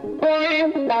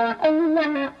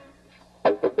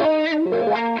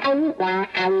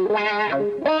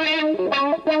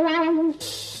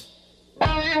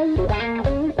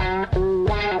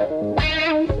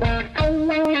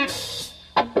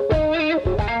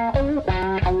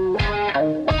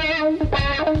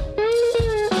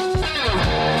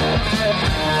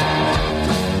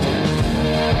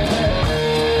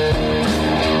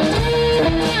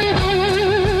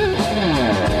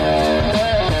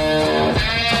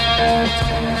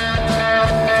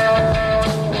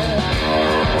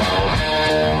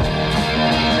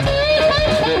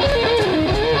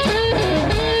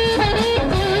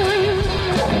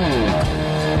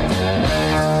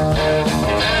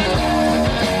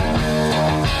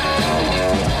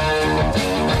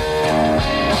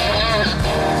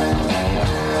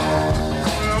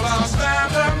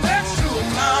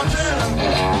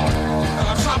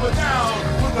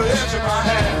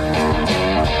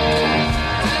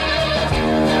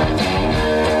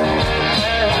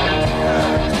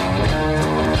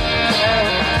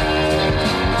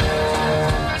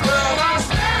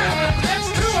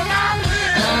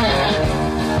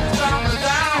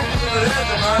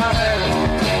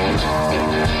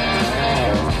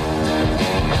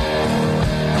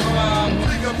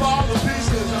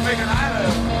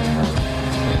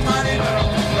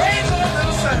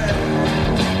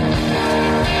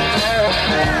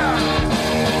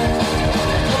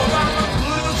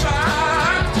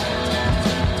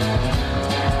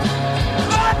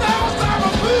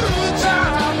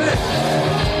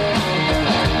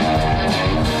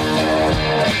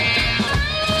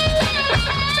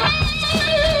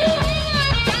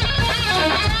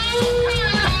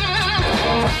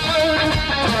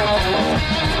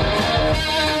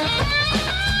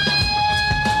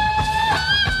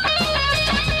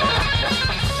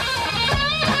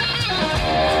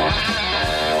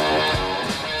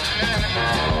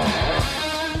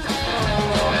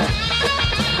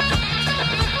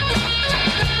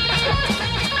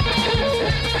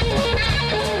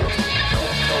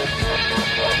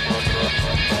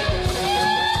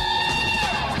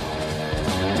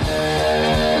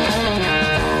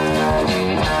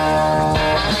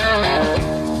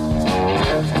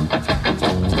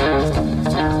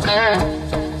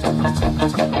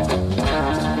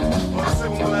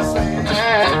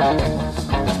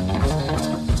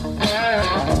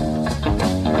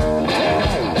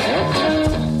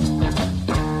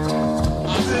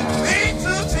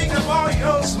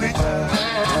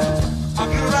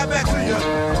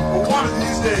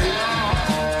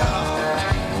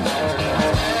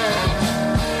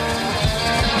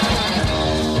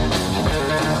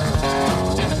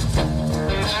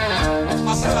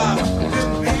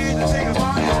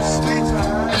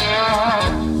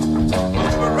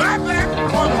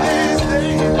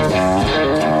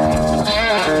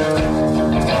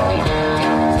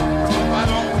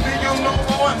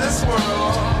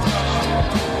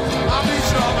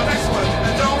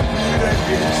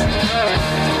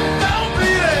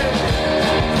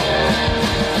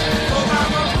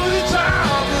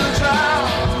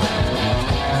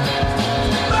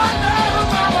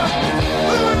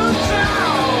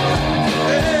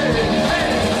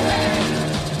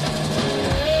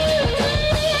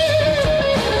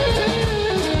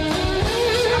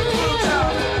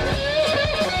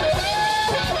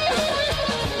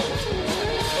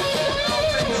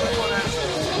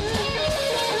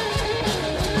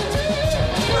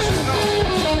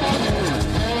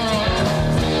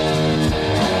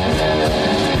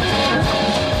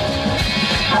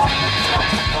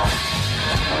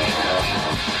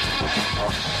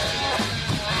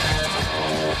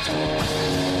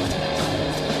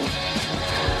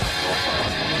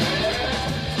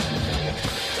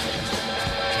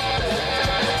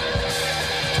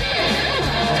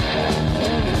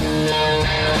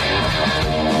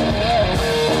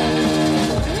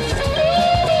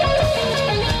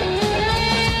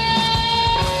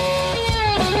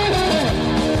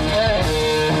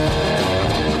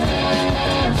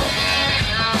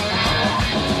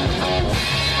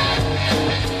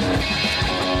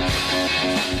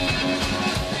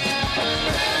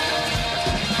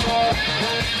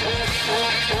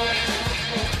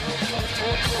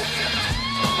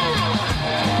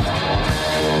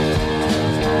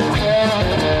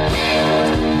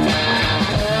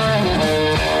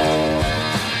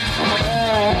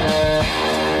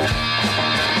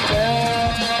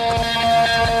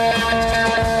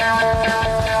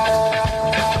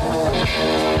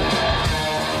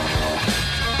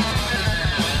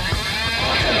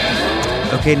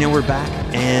 Okay, now we're back,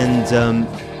 and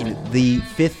the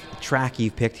fifth track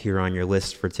you've picked here on your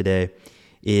list for today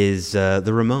is the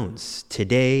Ramones.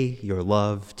 Today, Your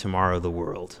Love, Tomorrow, the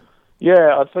World.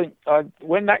 Yeah, I think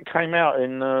when that came out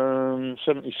in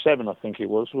 77, I think it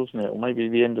was, wasn't it? Or maybe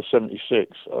the end of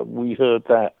 76, we heard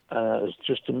that as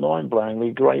just a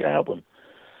mind-blowingly great album.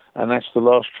 And that's the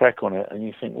last track on it, and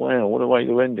you think, wow, what a way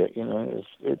to end it. You know,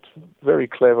 it's very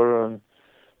clever, and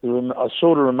I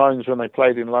saw the Ramones when they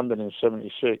played in London in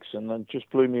 76, and they just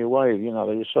blew me away. You know,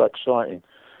 they were so exciting.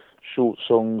 Short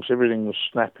songs, everything was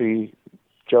snappy.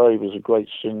 Joey was a great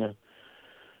singer.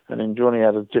 And then Johnny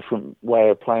had a different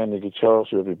way of playing the guitar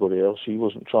to everybody else. He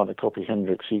wasn't trying to copy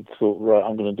Hendrix. He thought, right,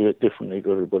 I'm going to do it differently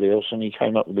to everybody else. And he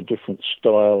came up with a different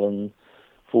style and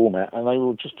format. And they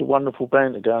were just a wonderful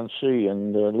band to go and see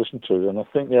and listen to. And I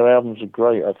think their albums are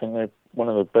great. I think they're one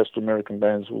of the best American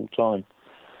bands of all time.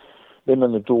 Them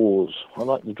and the Doors. I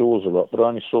like the Doors a lot, but I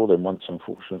only saw them once,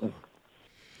 unfortunately.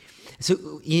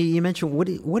 So you mentioned,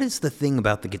 what is the thing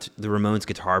about the Ramones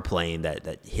guitar playing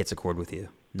that hits a chord with you?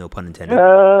 No pun intended.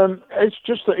 It's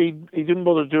just that he didn't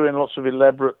bother doing lots of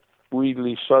elaborate,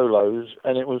 wheedly solos,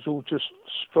 and it was all just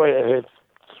straight ahead,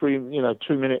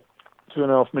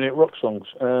 2.5 minute rock songs,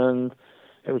 and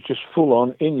it was just full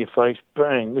on, in your face,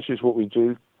 bang, this is what we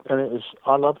do, and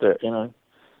I loved it, you know.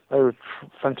 They were a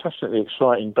fantastically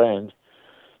exciting band.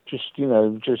 Just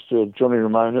Johnny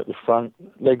Ramone at the front,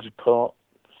 legs apart,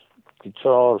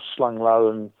 guitar slung low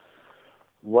and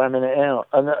whamming it out.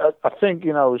 And I think,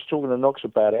 I was talking to Knox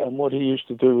about it, and what he used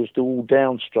to do was do all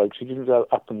downstrokes. He didn't go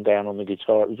up and down on the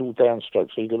guitar. It was all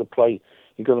downstrokes. So you've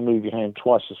got to move your hand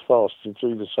twice as fast to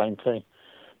do the same thing.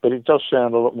 But it does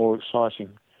sound a lot more exciting.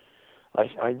 I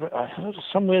heard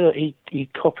somewhere that he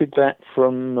copied that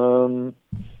from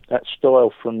that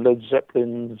style from Led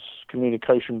Zeppelin's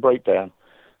Communication Breakdown.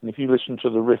 And if you listen to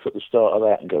the riff at the start of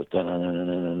that, it goes,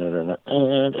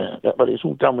 but it's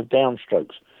all done with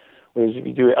downstrokes. Whereas if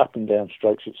you do it up and down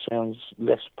strokes, it sounds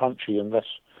less punchy and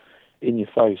less in your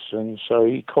face. And so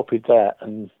he copied that,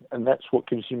 and that's what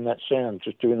gives him that sound,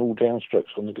 just doing all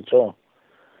downstrokes on the guitar.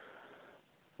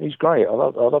 He's great. I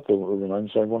love the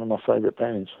Ramones. They're one of my favourite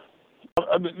bands.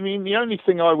 I mean, the only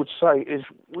thing I would say is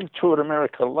we've toured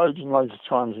America loads and loads of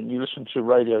times, and you listen to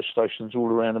radio stations all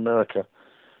around America,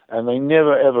 and they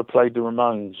never ever played the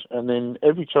Ramones. And then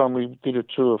every time we did a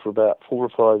tour for about 4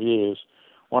 or 5 years,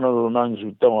 one of the Ramones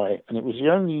would die, and it was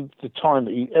the time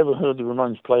that you ever heard the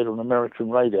Ramones played on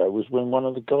American radio was when one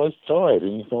of the guys died,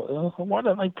 and you thought, why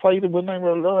don't they play them when they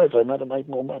were alive? They might have made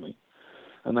more money,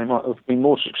 and they might have been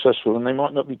more successful, and they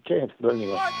might not be dead. But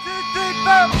anyway. 1, 2, 3,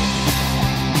 4.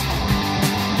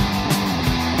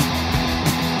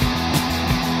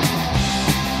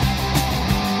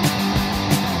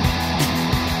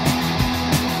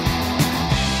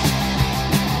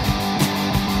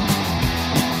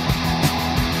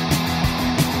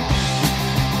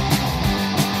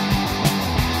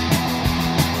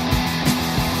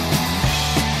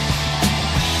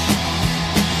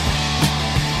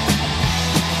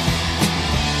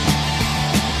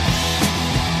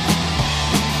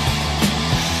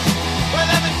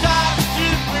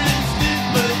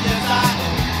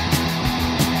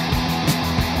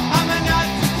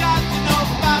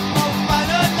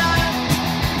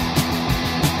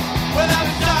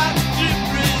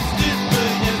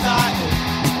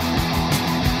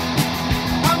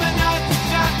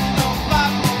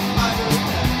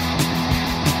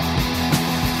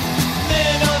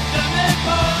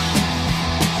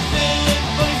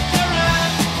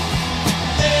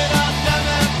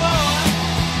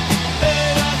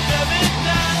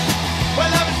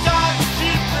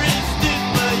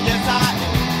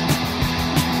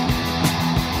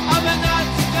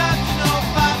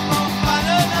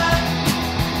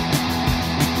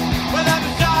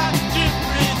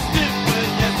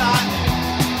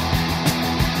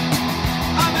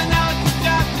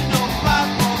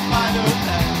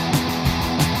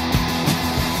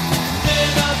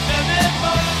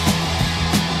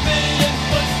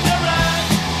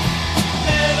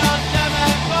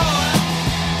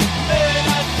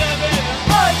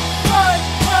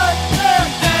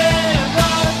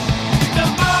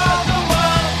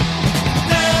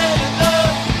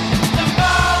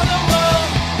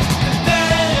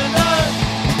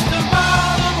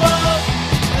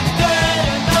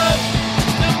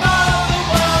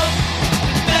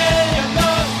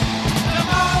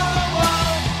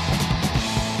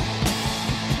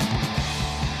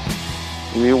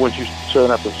 We always used to turn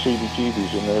up at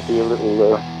CBGB's and there'd be a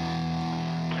little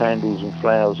candles and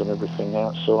flowers and everything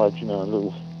outside, a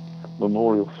little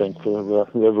memorial thing for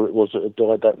whoever it was that had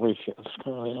died that week. I was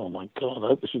going, oh my God, I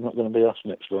hope this is not going to be us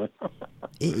next time.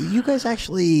 You guys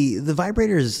actually, the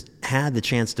Vibrators had the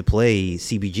chance to play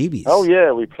CBGB's. Oh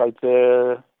yeah, we played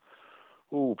there,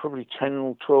 probably 10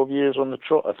 or 12 years on the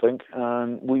trot, I think.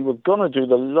 And we were going to do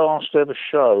the last ever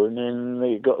show, and then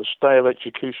they got a stay of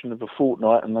execution of a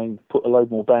fortnight, and they put a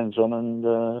load more bands on,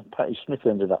 and Patti Smith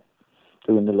ended up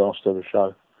doing the last ever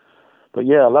show. But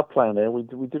yeah, I love playing there. We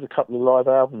did a couple of live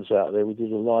albums out there. We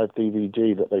did a live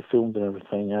DVD that they filmed and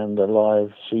everything, and a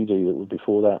live CD that was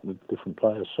before that with different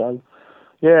players. So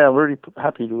yeah, I'm really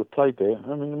happy to have played there.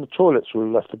 I mean, the toilets were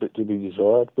left a bit to be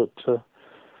desired, but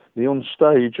the on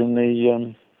stage and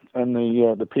the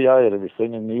PA and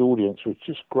everything and the audience was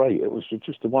just great. It was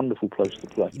just a wonderful place to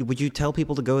play. Would you tell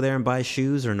people to go there and buy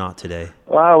shoes or not today?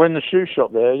 Oh, in the shoe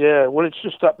shop there, yeah. Well, it's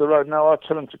just up the road. No, I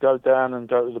tell them to go down and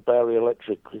go to the Barry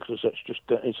Electric, because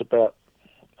it's about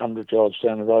 100 yards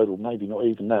down the road, or maybe not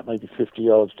even that, maybe 50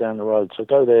 yards down the road. So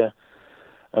go there,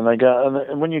 and they go,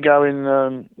 and when you go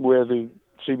in where the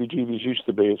CBGB's used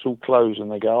to be, it's all closed,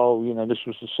 and they go, oh, you know, this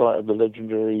was the site of the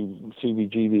legendary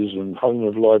CBGB's and home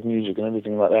of live music and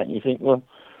everything like that. And you think, well,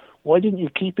 why didn't you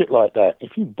keep it like that?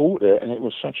 If you bought it and it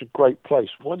was such a great place,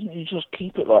 why didn't you just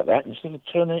keep it like that instead of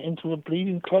turning it into a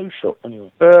bleeding clothes shop?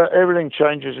 Anyway, everything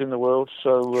changes in the world,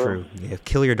 so true. Yeah,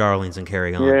 kill your darlings and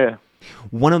carry on. Yeah.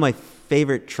 One of my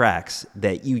favorite tracks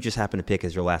that you just happened to pick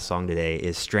as your last song today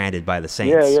is "Stranded" by the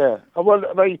Saints. Yeah. Well,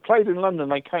 they played in London.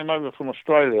 They came over from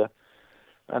Australia,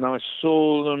 and I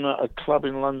saw them at a club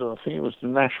in London. I think it was the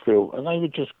Nashville, and they were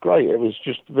just great. It was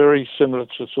just very similar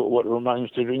to sort of what the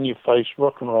Ramones did, in-your-face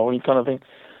rock and roll. And you kind of think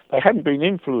they hadn't been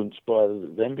influenced by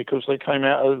them because they came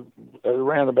out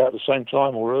around about the same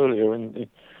time or earlier. And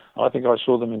I think I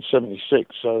saw them in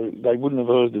 '76, so they wouldn't have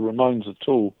heard the Ramones at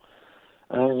all.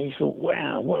 And you thought,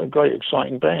 wow, what a great,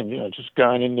 exciting band, you know, just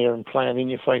going in there and playing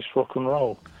in-your-face rock and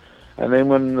roll. And then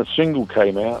when the single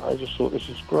came out, I just thought, this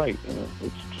is great. You know,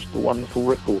 it's just a wonderful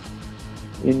record.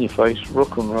 In-your-face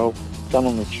rock and roll, done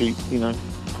on the cheap, you know,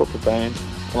 proper band,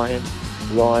 playing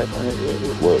live, and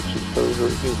it works. It's very,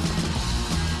 very good.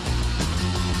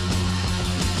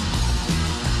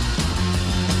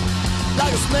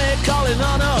 Like a snake calling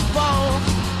on a phone,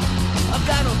 I've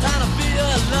got no time to be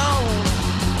alone.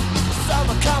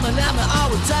 Summer coming at me all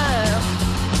the time.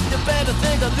 You better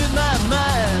think I lose my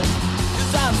mind,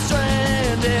 'cause I'm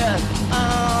stranded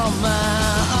on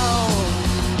my own.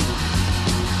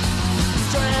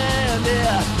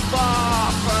 Stranded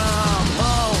far from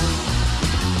home.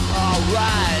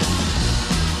 Alright,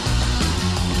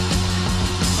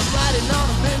 I'm riding on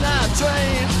a midnight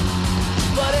train,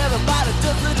 but everybody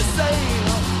does look the same.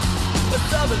 It's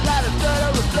something like a dirty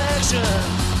reflection.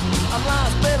 I'm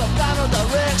lost, babe, I've got no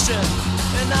direction,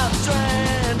 and I'm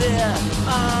stranded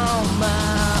on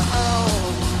my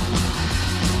own.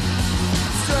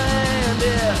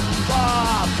 Stranded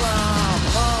far from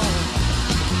home.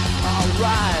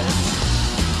 Alright.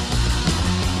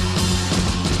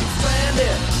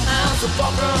 Stranded, I'm so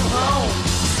far from home.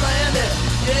 Stranded,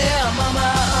 yeah, I'm on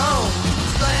my own.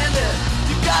 Stranded,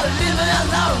 you gotta leave me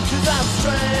alone, 'cause I'm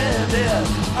stranded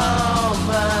on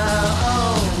my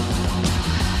own.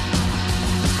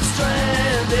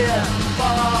 Stranded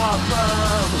far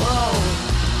from home.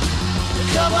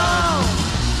 Come on.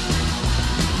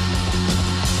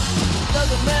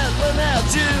 Doesn't matter without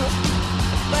you.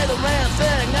 Play the man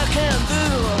thing I can't do.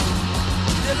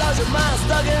 You lost your mind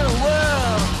stuck in a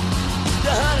world.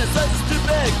 Your honey's such a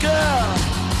stupid girl.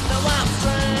 Now I'm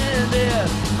stranded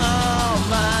on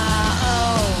my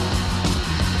own.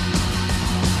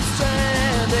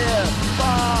 Stranded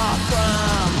far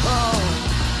from home.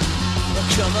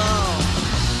 Come on.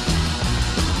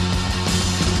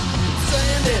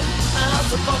 Stranded, I'm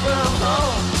so far from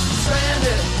home.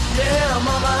 Stranded, yeah, I'm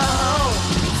on my own.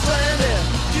 Stranded,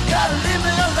 you gotta leave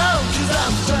me alone, 'cause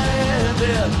I'm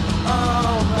stranded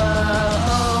on my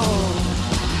own.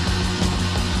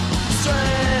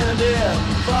 Stranded,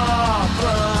 far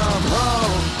from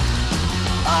home.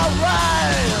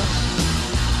 Alright.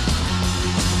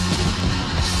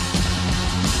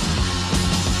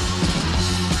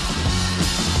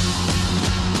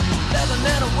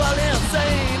 And a world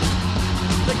insane.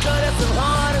 The cut is so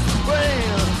hard as the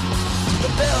brain. The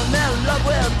bill never love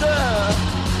will do.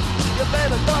 Your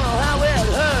baby don't know how it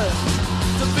hurts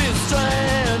to be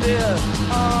stranded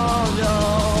on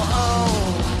your own.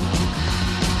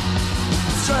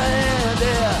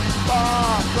 Stranded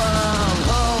far from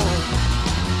home.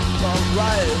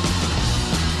 Alright.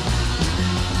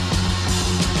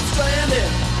 Stranded,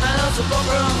 I'm so far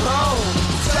from home.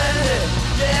 Stranded,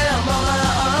 yeah, I'm on my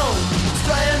own.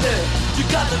 Stranded, you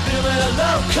got to leave me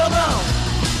alone, come on.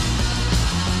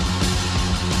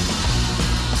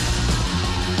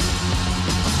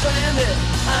 stranded,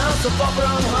 I'm so far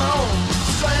from home.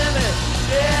 Stranded,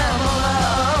 yeah, I'm on my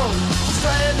own.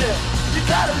 Stranded, you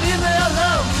gotta leave me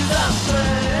alone, 'cause I'm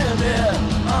stranded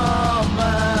on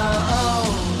my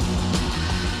own.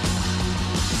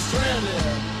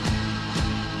 Stranded.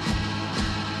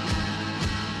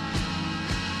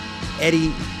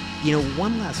 Eddie, you know,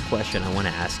 one last question I want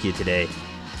to ask you today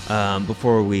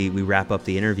before we wrap up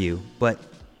the interview, but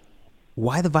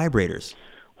why the Vibrators?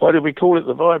 Why did we call it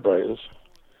the Vibrators?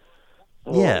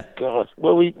 Oh, Yeah. God.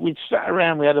 Well, we sat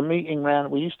around, we had a meeting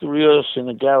round, we used to rehearse in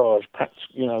the garage,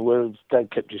 you know, where Dad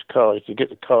kept his car. He used to get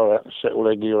the car out and set all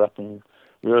their gear up and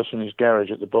rehearse in his garage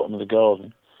at the bottom of the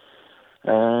garden.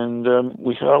 And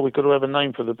we said, we've got to have a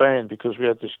name for the band because we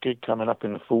had this gig coming up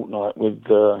in a fortnight with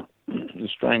the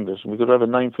Stranglers, and we've got to have a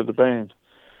name for the band.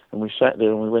 And we sat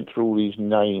there and we went through all these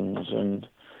names, and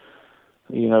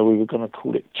you know, we were going to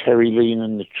call it Terry Lean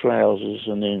and the Trousers,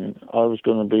 and then I was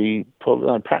going to be,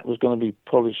 Pat was going to be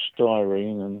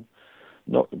Polystyrene, and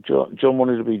John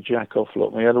wanted to be Jack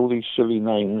Offlot. We had all these silly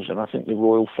names, and I think the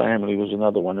Royal Family was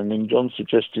another one. And then John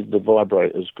suggested the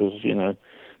Vibrators because, you know,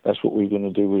 that's what we were going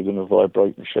to do. We were going to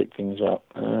vibrate and shake things up.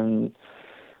 And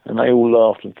they all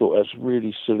laughed and thought, that's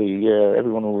really silly. Yeah,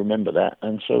 everyone will remember that.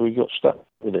 And so we got stuck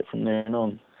with it from then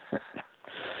on.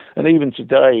 And even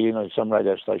today, you know, some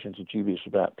radio stations are dubious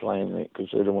about playing it because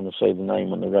they don't want to say the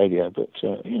name on the radio. But,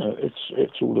 you know,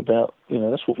 it's all about, you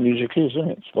know, that's what music is,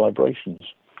 isn't it? It's vibrations.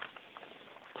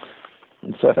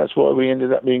 And so that's why we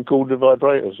ended up being called the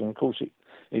Vibrators. And, of course,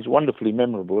 it's wonderfully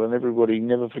memorable, and everybody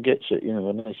never forgets it, you know,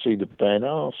 when they see the band.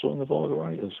 Oh, I saw the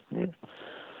Vibrators. Yeah.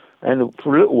 And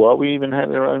for a little while, we even had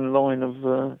our own line of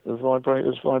the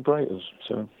Vibrators.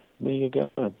 So there you go.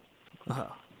 Oh.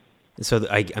 So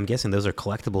I'm guessing those are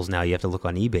collectibles now. You have to look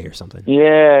on eBay or something.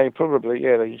 Yeah, probably.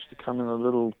 Yeah, they used to come in a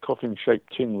little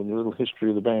coffin-shaped tin with a little history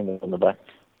of the band on the back.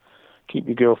 Keep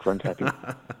your girlfriend happy.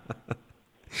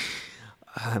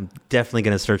 I'm definitely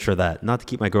going to search for that. Not to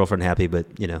keep my girlfriend happy, but,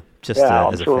 you know, just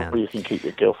I'm as a sure fan. You can keep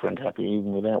your girlfriend happy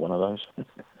even without one of those.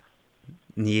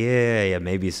 Yeah,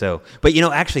 maybe so. But, you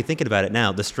know, actually thinking about it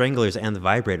now, the Stranglers and the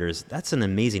Vibrators, that's an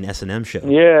amazing S&M show.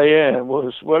 Yeah, it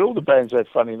was. Well, all the bands had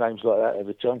funny names like that at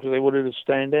the time because they wanted to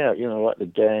stand out, you know, like the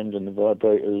Damned and the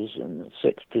Vibrators and the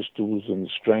Sex Pistols and the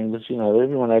Stranglers. You know,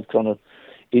 everyone had kind of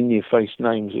in-your-face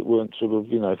names that weren't sort of,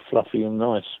 you know, fluffy and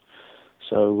nice.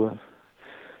 So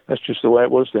that's just the way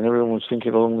it was then. Everyone was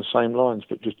thinking along the same lines,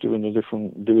 but just doing it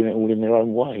all in their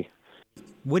own way.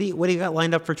 What do you got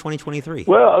lined up for 2023?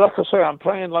 Well, like I say, I'm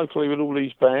playing locally with all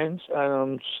these bands, and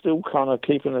I'm still kind of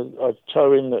keeping a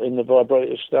toe in the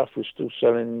Vibrator stuff. We're still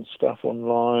selling stuff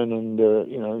online, and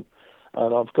you know,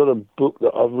 and I've got a book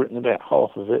that I've written about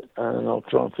half of it, and I'll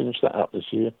try and finish that up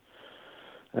this year,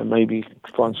 and maybe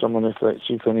find someone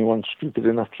see if anyone's stupid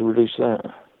enough to release that.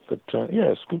 But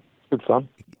yeah, it's good fun.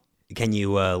 Can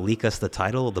you leak us the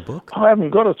title of the book? I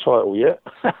haven't got a title yet.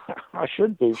 I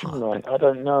should do, shouldn't I? I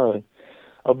don't know.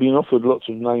 I've been offered lots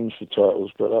of names for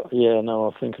titles, but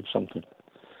I'll think of something.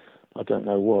 I don't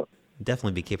know what.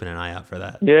 Definitely be keeping an eye out for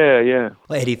that. Yeah.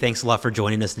 Well, Eddie, thanks a lot for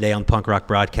joining us today on Punk Rock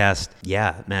Broadcast.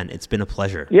 Yeah, man, it's been a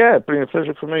pleasure. Yeah, it's been a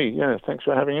pleasure for me. Yeah, thanks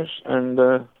for having us,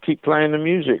 and keep playing the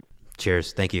music.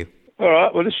 Cheers. Thank you. All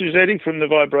right, well, this is Eddie from the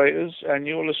Vibrators, and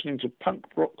you're listening to Punk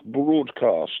Rock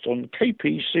Broadcast on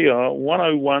KPCR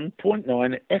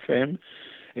 101.9 FM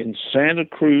in Santa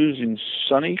Cruz in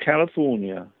sunny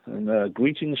California. And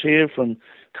greetings here from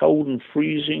cold and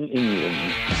freezing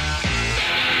England.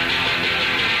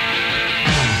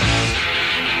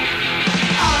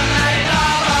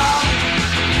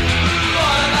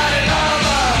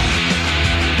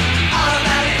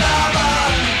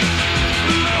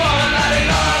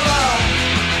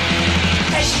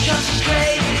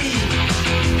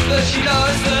 She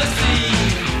knows the scene.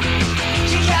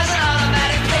 She has an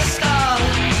automatic pistol.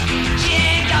 She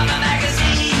ain't got my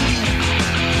magazine.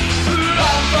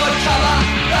 Run for cover.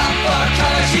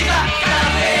 She's a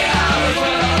cafe. I was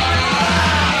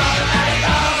automatic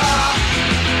lover.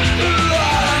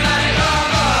 Automatic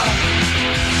lover.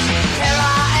 Here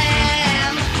I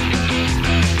am,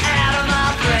 out of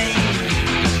my brain.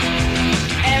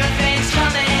 Everything's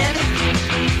coming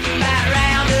back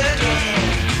round again.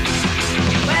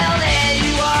 Well, there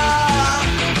you are.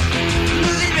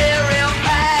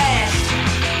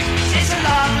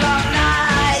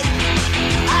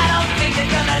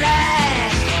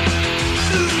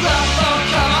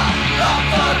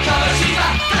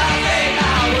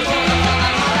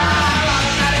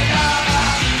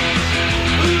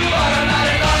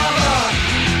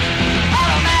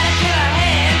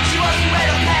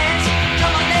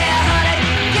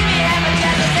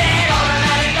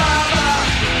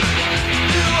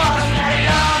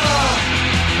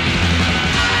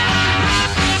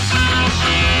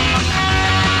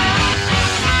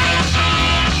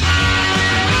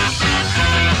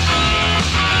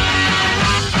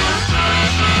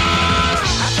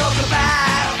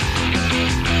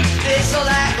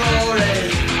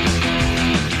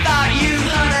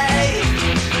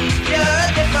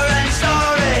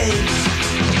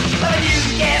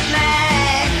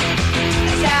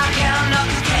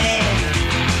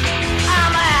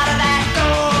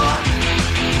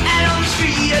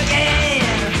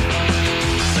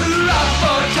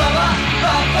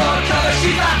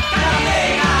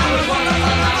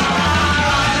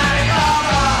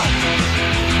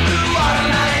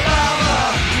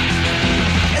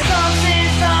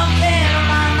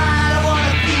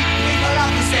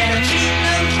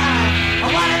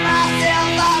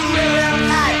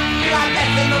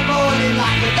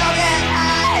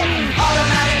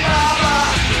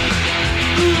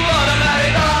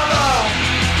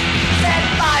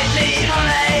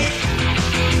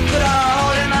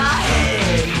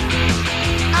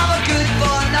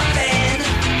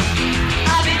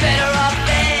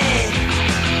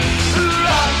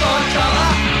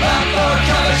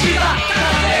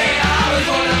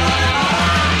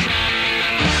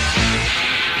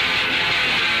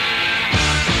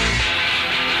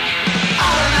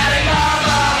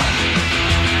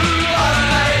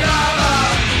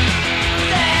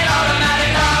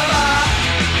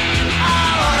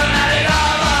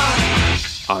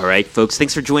 All right, folks,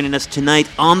 thanks for joining us tonight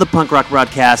on the Punk Rock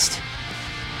Broadcast.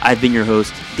 I've been your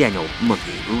host, Daniel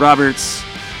Monkey Roberts,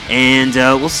 and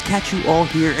we'll catch you all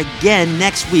here again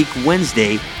next week,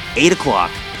 Wednesday, 8 o'clock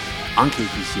on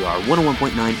KPCR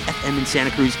 101.9 FM in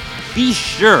Santa Cruz. Be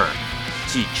sure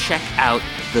to check out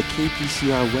the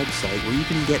KPCR website where you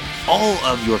can get all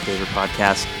of your favorite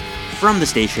podcasts from the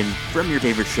station, from your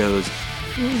favorite shows,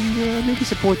 and maybe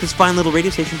support this fine little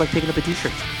radio station by picking up a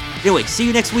t-shirt. Anyway, see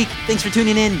you next week. Thanks for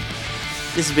tuning in.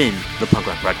 This has been the Punk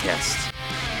Rock Broadcast.